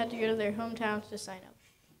everyone had to go to their hometowns to sign up.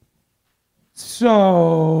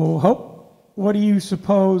 So, Hope, what do you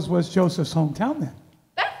suppose was Joseph's hometown then?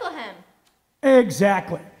 Bethlehem.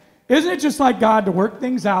 Exactly. Isn't it just like God to work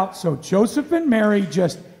things out? So Joseph and Mary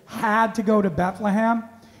just had to go to Bethlehem,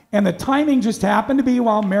 and the timing just happened to be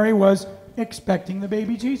while Mary was expecting the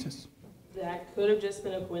baby Jesus. That could have just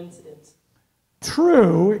been a coincidence.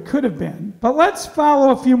 True, it could have been. But let's follow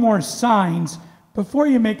a few more signs before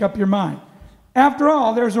you make up your mind. After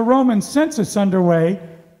all, there's a Roman census underway,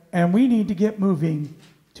 and we need to get moving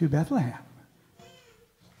to Bethlehem.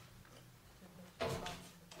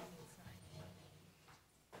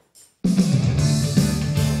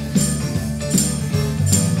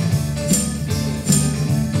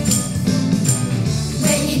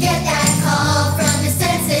 When you get that call from the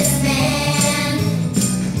census man,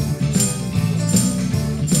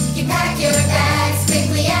 you pack your bags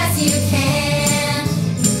quickly as you can.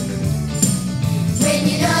 When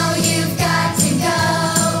you know you've got to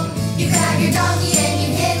go, you grab your donkey and you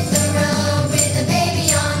hit the road.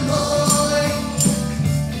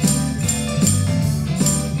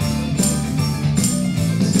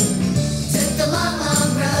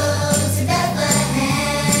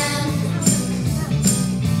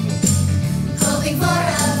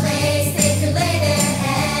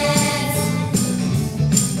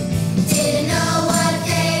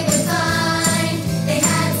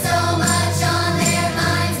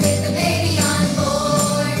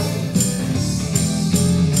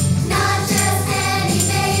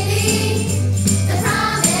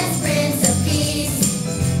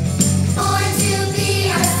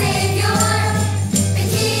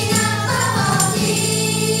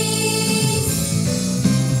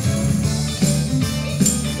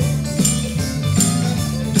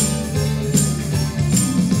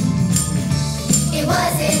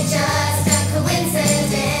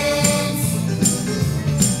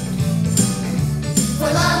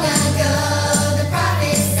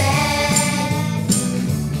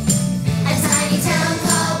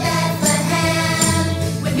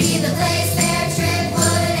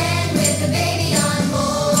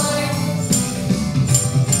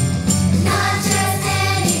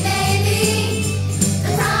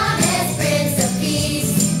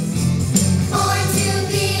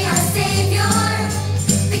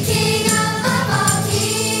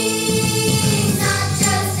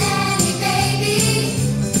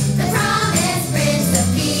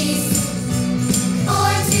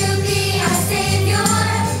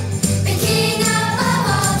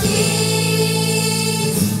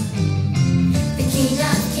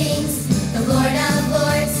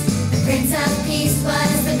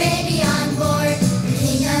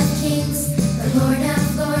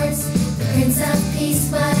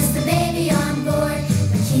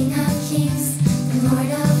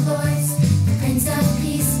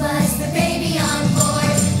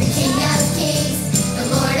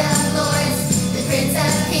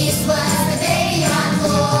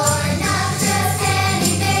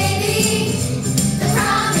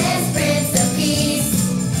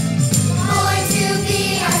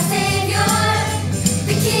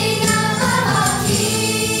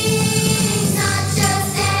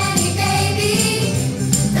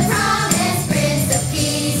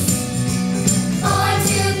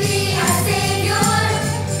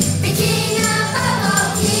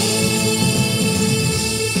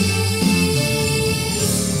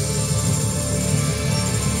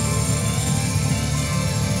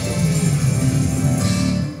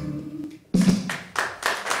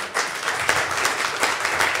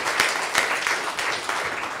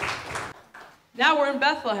 Now we're in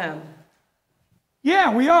Bethlehem.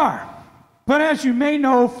 Yeah, we are. But as you may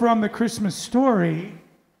know from the Christmas story,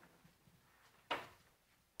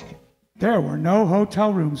 there were no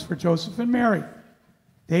hotel rooms for Joseph and Mary.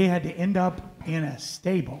 They had to end up in a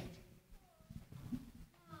stable.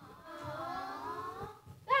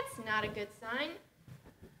 That's not a good sign.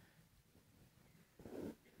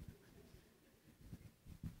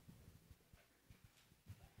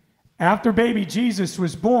 After baby Jesus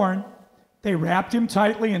was born, they wrapped him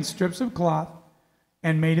tightly in strips of cloth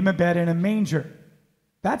and made him a bed in a manger.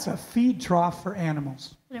 That's a feed trough for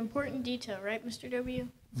animals. An important detail, right, Mr. W?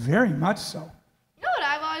 Very much so. You know what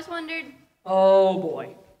I've always wondered? Oh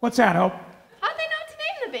boy. What's that, Hope? How'd they know to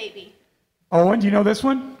name the baby? Owen, do you know this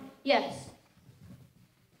one? Yes.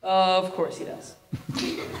 Of course he does.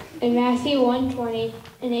 In Matthew 1:20,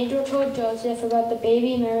 an angel told Joseph about the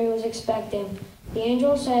baby Mary was expecting. The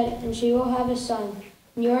angel said, "And she will have a son,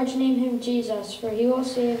 and you are to name him Jesus, for he will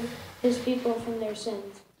save his people from their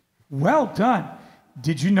sins." Well done.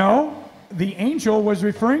 Did you know the angel was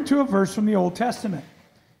referring to a verse from the Old Testament?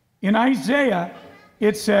 In Isaiah,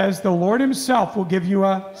 it says, "The Lord himself will give you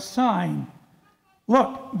a sign.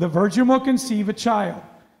 Look, the virgin will conceive a child.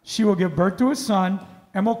 She will give birth to a son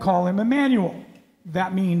and will call him Emmanuel."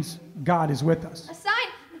 That means God is with us. A sign.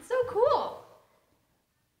 It's so cool.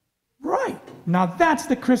 Right. Now that's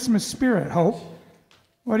the Christmas spirit, Hope.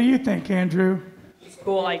 What do you think, Andrew? It's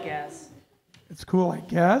cool, I guess. It's cool, I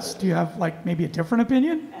guess. Do you have, like, maybe a different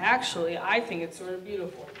opinion? Actually, I think it's sort of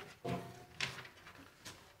beautiful.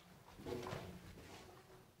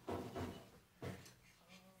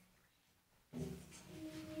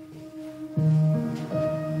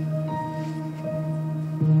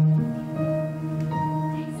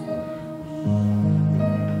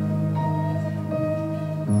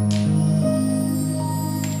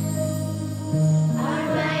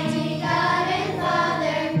 Almighty God and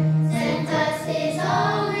Father sent us His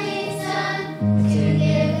only Son to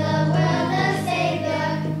give the world a Savior.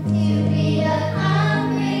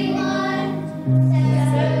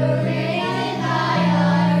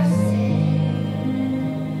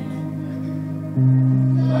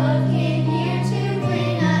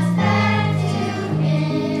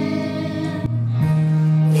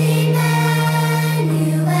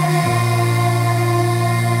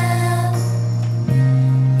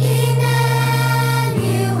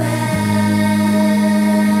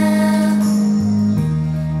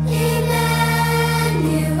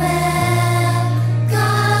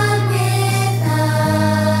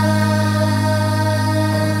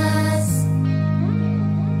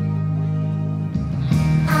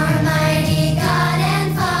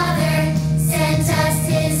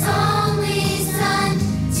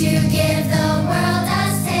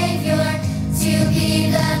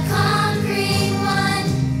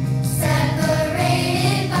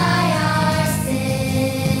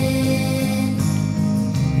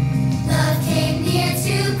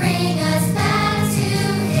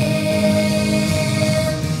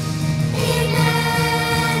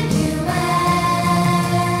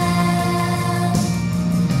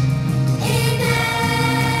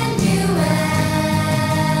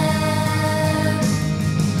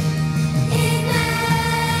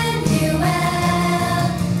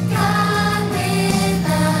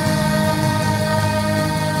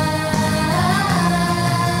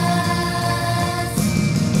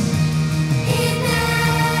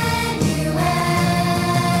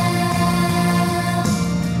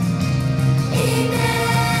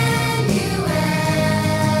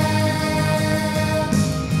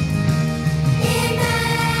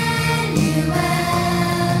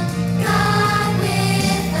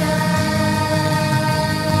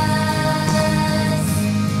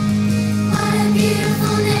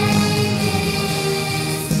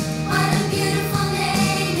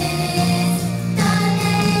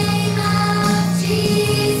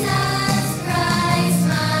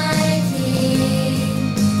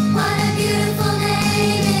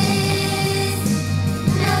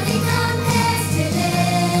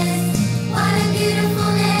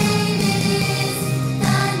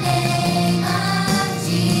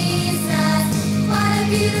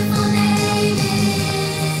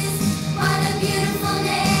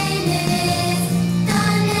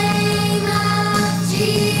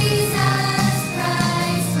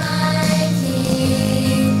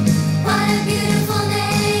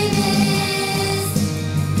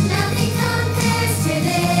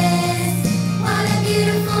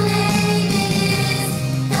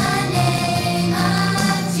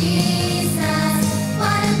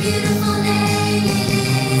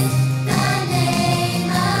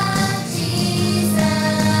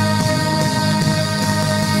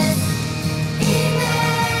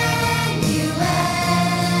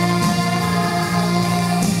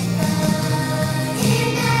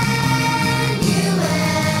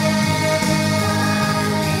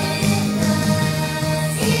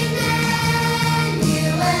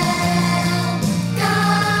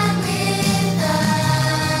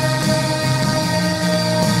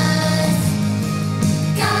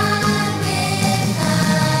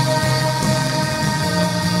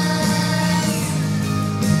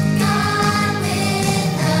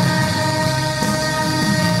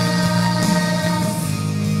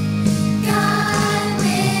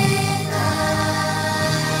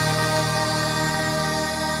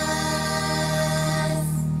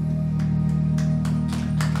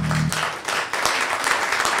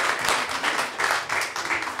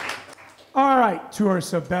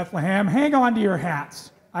 tourists of Bethlehem, hang on to your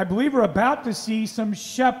hats. I believe we're about to see some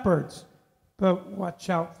shepherds, but watch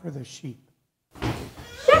out for the sheep.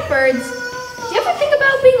 Shepherds? Do you ever think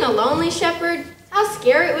about being a lonely shepherd? How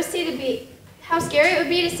scary it would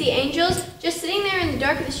be to see angels just sitting there in the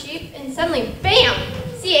dark of the sheep, and suddenly, bam!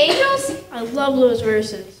 See angels? I love those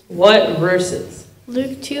verses. What verses?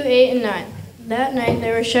 Luke 2, 8 and 9. That night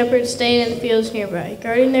there were shepherds staying in the fields nearby,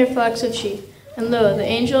 guarding their flocks of sheep. And lo, the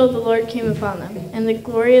angel of the Lord came upon them, and the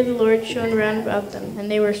glory of the Lord shone round about them, and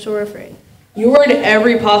they were sore afraid. You earned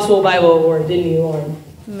every possible Bible award, didn't you, Lauren?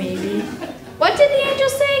 Maybe. What did the angel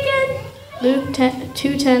say again? Luke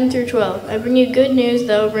 2:10 through 12. I bring you good news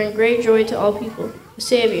that will bring great joy to all people. The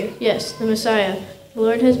Savior, yes, the Messiah, the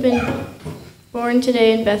Lord has been born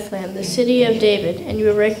today in Bethlehem, the city of David, and you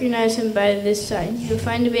will recognize him by this sign. You will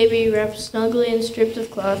find a baby wrapped snugly in strips of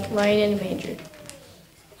cloth, lying in a manger.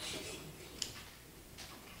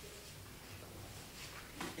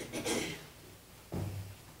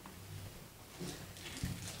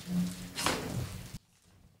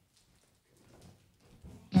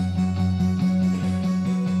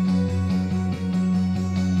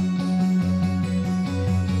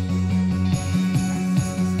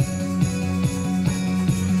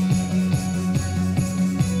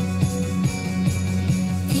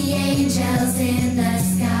 The angels in the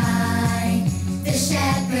sky, the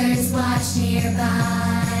shepherds watch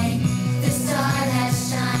nearby, the star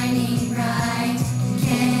that's shining bright.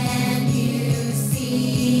 Can you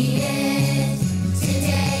see it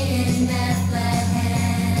today in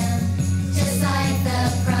Bethlehem? Just like the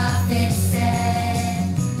prophet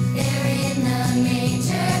said, they're in the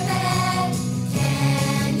manger bed.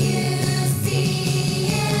 Can you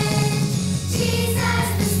see it? Jesus,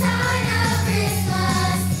 the sign of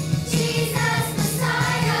Christmas. Jesus,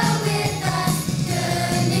 Messiah with us.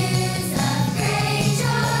 Good news of great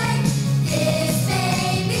joy. This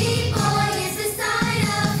baby boy is the sign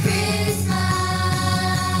of Christmas.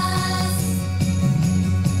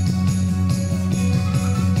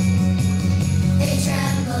 They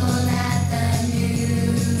trembled at the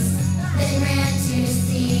news, then ran to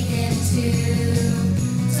see him too.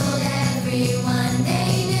 Told everyone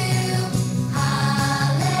they knew. Hallelujah.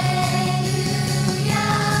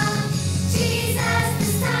 Jesus, the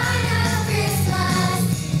sign of Christmas.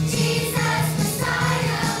 Jesus,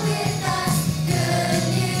 Messiah with us. Good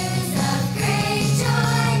news of great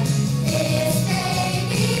joy. This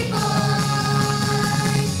baby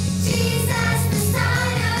boy. Jesus, the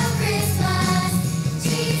sign of Christmas.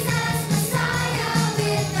 Jesus, Messiah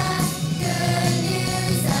with us. Good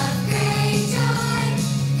news of great joy.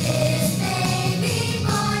 This baby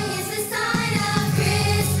boy is the sign of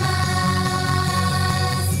Christmas.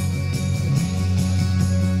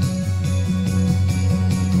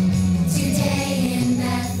 Today in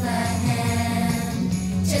Bethlehem,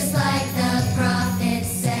 just like the prophet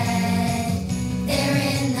said, they're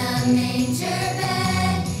in the manger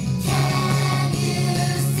bed. Can you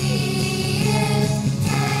see it?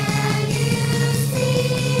 Can you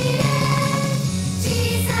see it?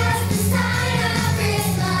 Jesus, the sign of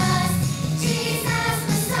Christmas. Jesus,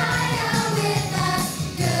 Messiah with us.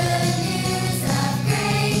 Good news of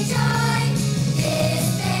great joy. This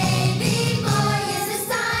baby boy is the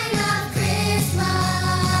sign of Christmas.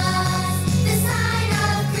 The sign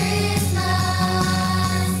of Christmas.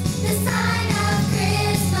 The sign of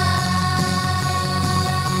Christmas.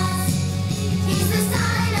 He's the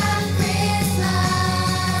sign of Christmas.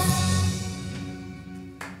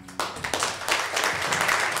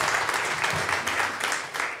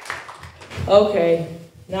 Okay,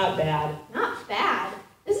 not bad. Not bad.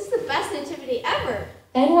 This is the best nativity ever.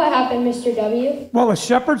 Then what happened, Mr. W? Well, the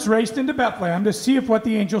shepherds raced into Bethlehem to see if what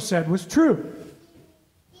the angel said was true.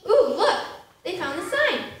 Ooh, look! They found the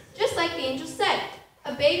sign, just like the angel said.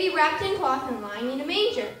 A baby wrapped in cloth and lying in a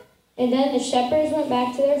manger. And then the shepherds went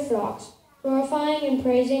back to their flocks, glorifying and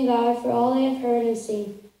praising God for all they have heard and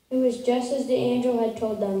seen. It was just as the angel had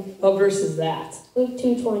told them. What verse is that? Luke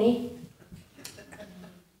 2:20.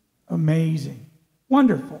 Amazing.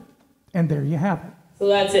 Wonderful. And there you have it. So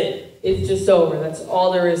that's it. It's just over. That's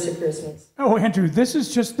all there is to Christmas. Oh, Andrew, this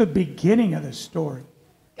is just the beginning of the story.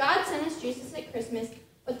 God sent us Jesus at Christmas,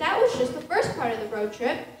 but that was just the first part of the road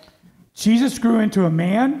trip. Jesus grew into a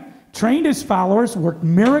man, trained his followers, worked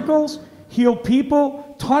miracles, healed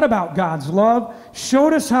people, taught about God's love,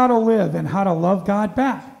 showed us how to live and how to love God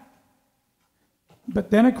back.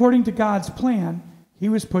 But then, according to God's plan, he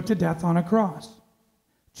was put to death on a cross.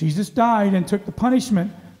 Jesus died and took the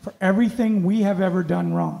punishment for everything we have ever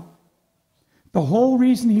done wrong. The whole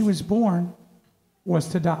reason he was born was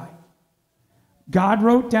to die. God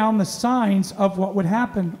wrote down the signs of what would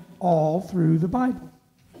happen all through the Bible.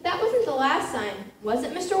 But that wasn't the last sign, was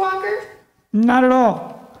it, Mr. Walker? Not at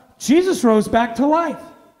all. Jesus rose back to life.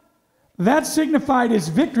 That signified his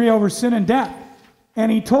victory over sin and death.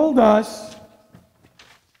 And he told us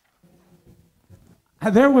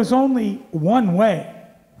there was only one way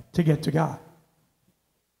to get to God.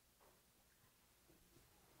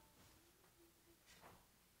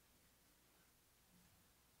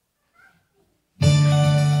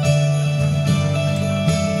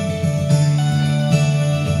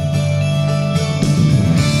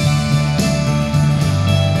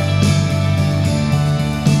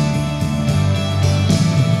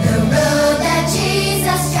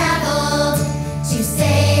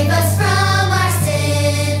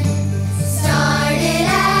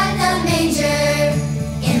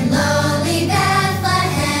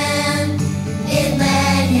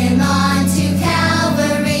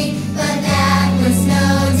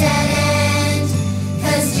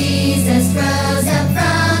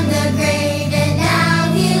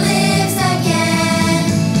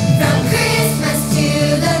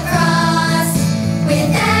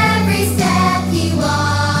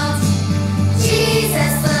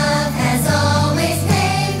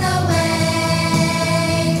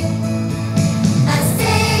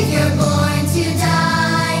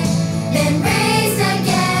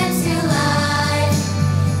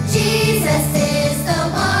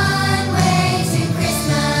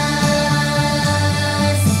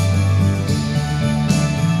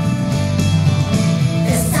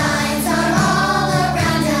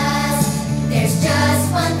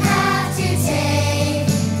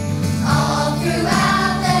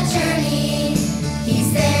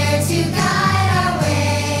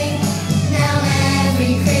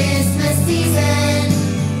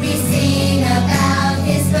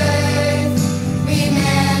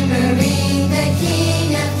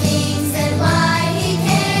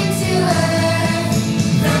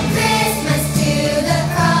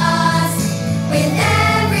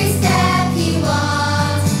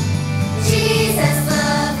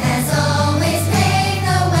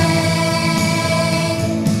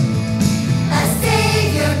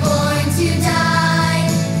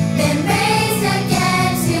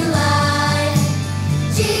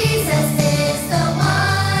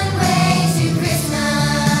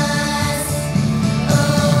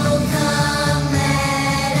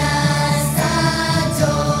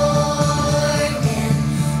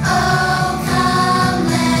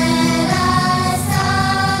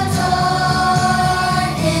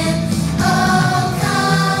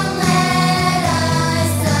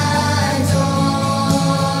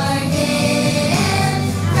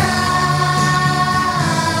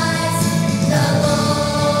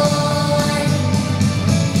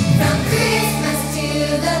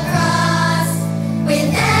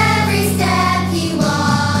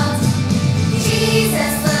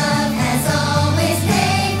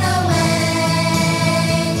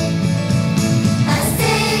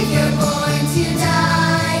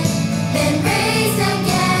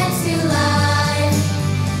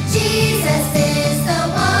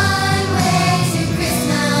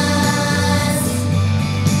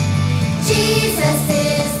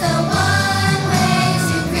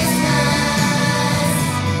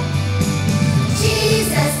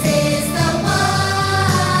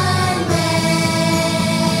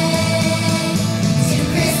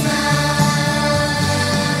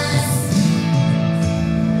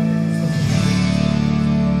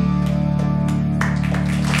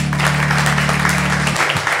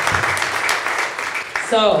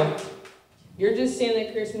 So, you're just saying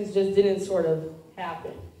that Christmas just didn't sort of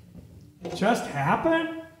happen. It just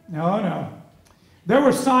happened? No. There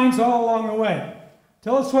were signs all along the way.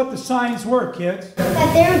 Tell us what the signs were, kids.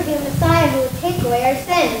 That there would be a Messiah who would take away our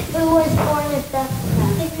sins. Who was born at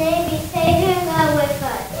Bethlehem. His name be Savior God with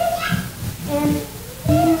us. And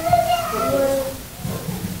he would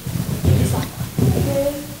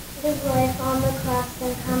give his life on the cross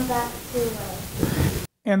and come back to life.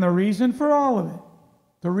 And the reason for all of it,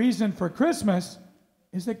 the reason for Christmas,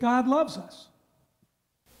 is that God loves us.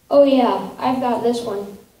 Oh yeah, I've got this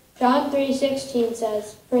one. John 3:16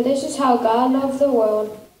 says, "For this is how God loved the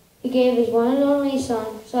world. He gave his one and only Son,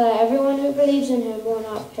 so that everyone who believes in him will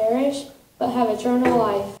not perish, but have eternal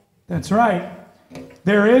life." That's right.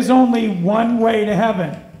 There is only one way to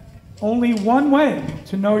heaven. Only one way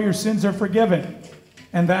to know your sins are forgiven.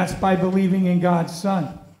 And that's by believing in God's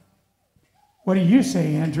Son. What do you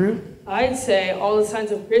say, Andrew? I'd say all the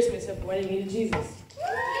signs of Christmas have pointed me to Jesus.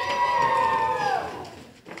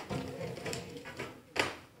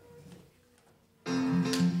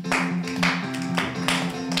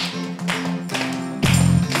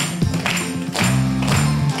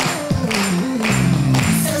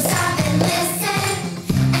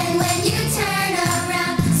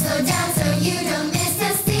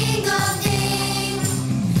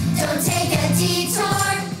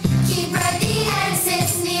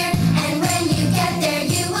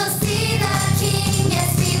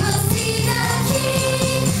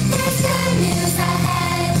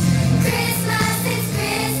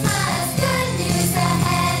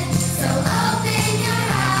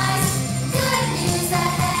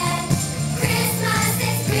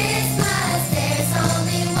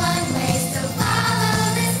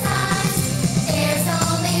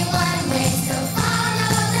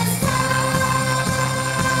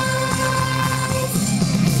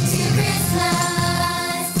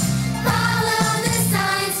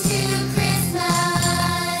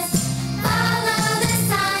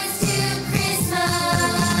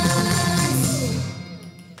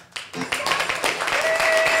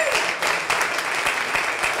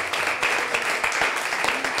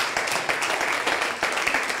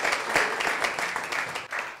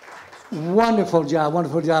 Wonderful job,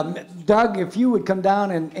 wonderful job. Doug, if you would come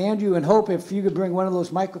down, and Andrew and Hope, if you could bring one of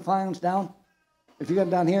those microphones down. If you come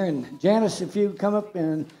down here, and Janice, if you would come up,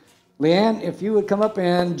 and Leanne, if you would come up,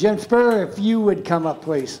 and Jim Spur, if you would come up,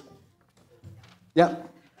 please.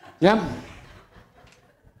 Yep. Jim?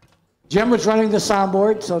 Jim was running the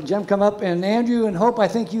soundboard, so Jim, come up. And Andrew and Hope, I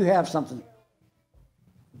think you have something.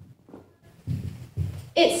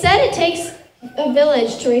 It said it takes a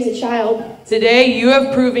village to raise a child. Today, you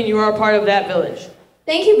have proven you are a part of that village.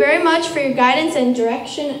 Thank you very much for your guidance and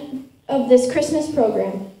direction of this Christmas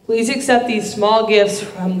program. Please accept these small gifts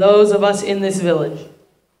from those of us in this village.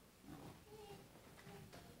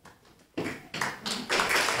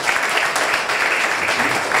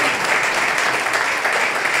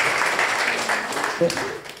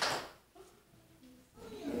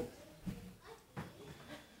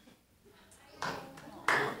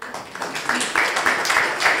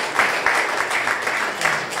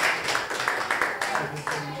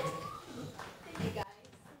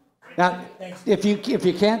 Now, if you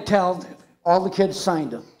can't tell, all the kids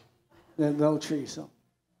signed them, the little tree. So.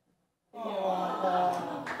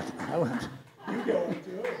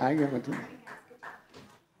 I give it to him.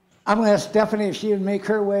 I'm going to ask Stephanie if she would make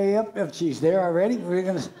her way up, if she's there already. We're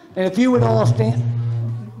going to, and if you would all stand.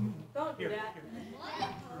 Don't do that.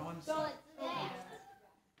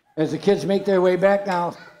 As the kids make their way back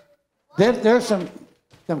now, there's some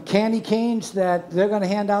candy canes that they're going to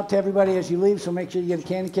hand out to everybody as you leave, so make sure you get a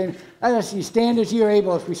candy cane. I ask you stand as you are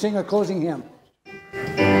able as we sing our closing hymn.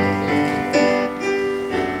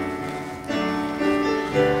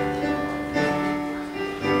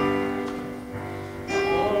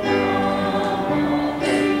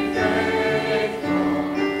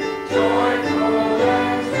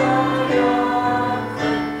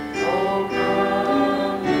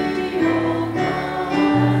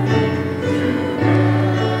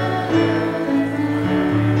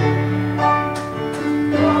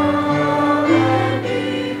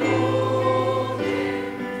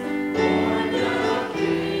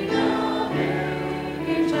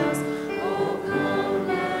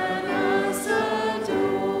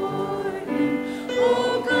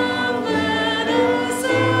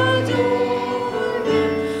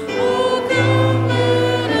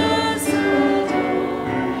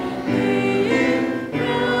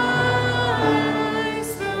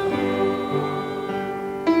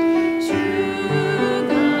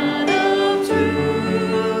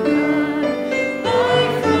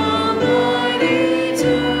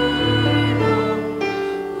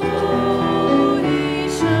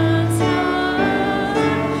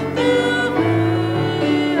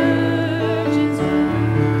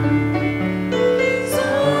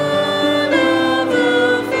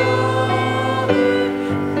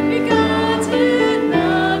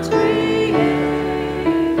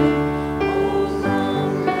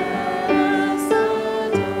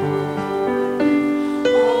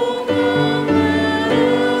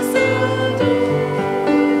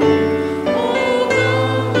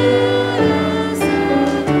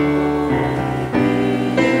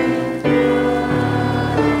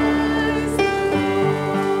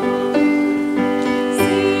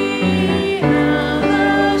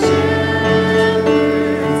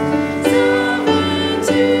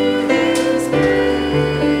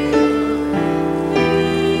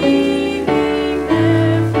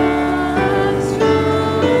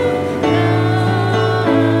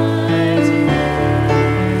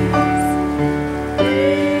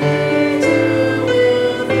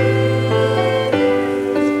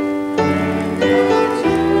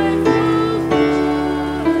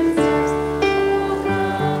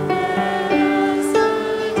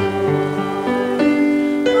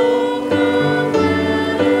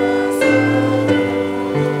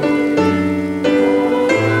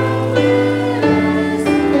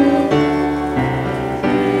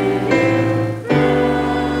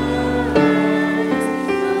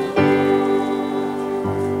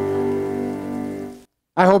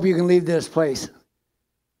 I hope you can leave this place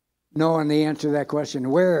knowing the answer to that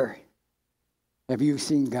question. Where have you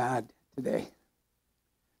seen God today?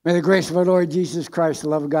 May the grace of our Lord Jesus Christ, the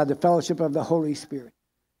love of God, the fellowship of the Holy Spirit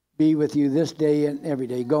be with you this day and every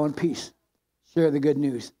day. Go in peace. Share the good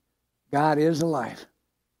news. God is alive.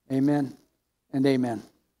 Amen and amen.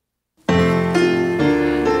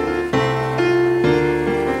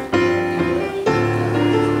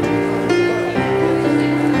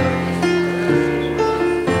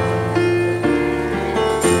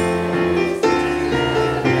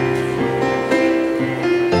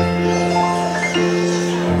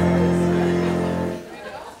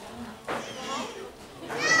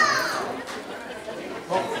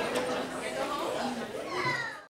 Oh.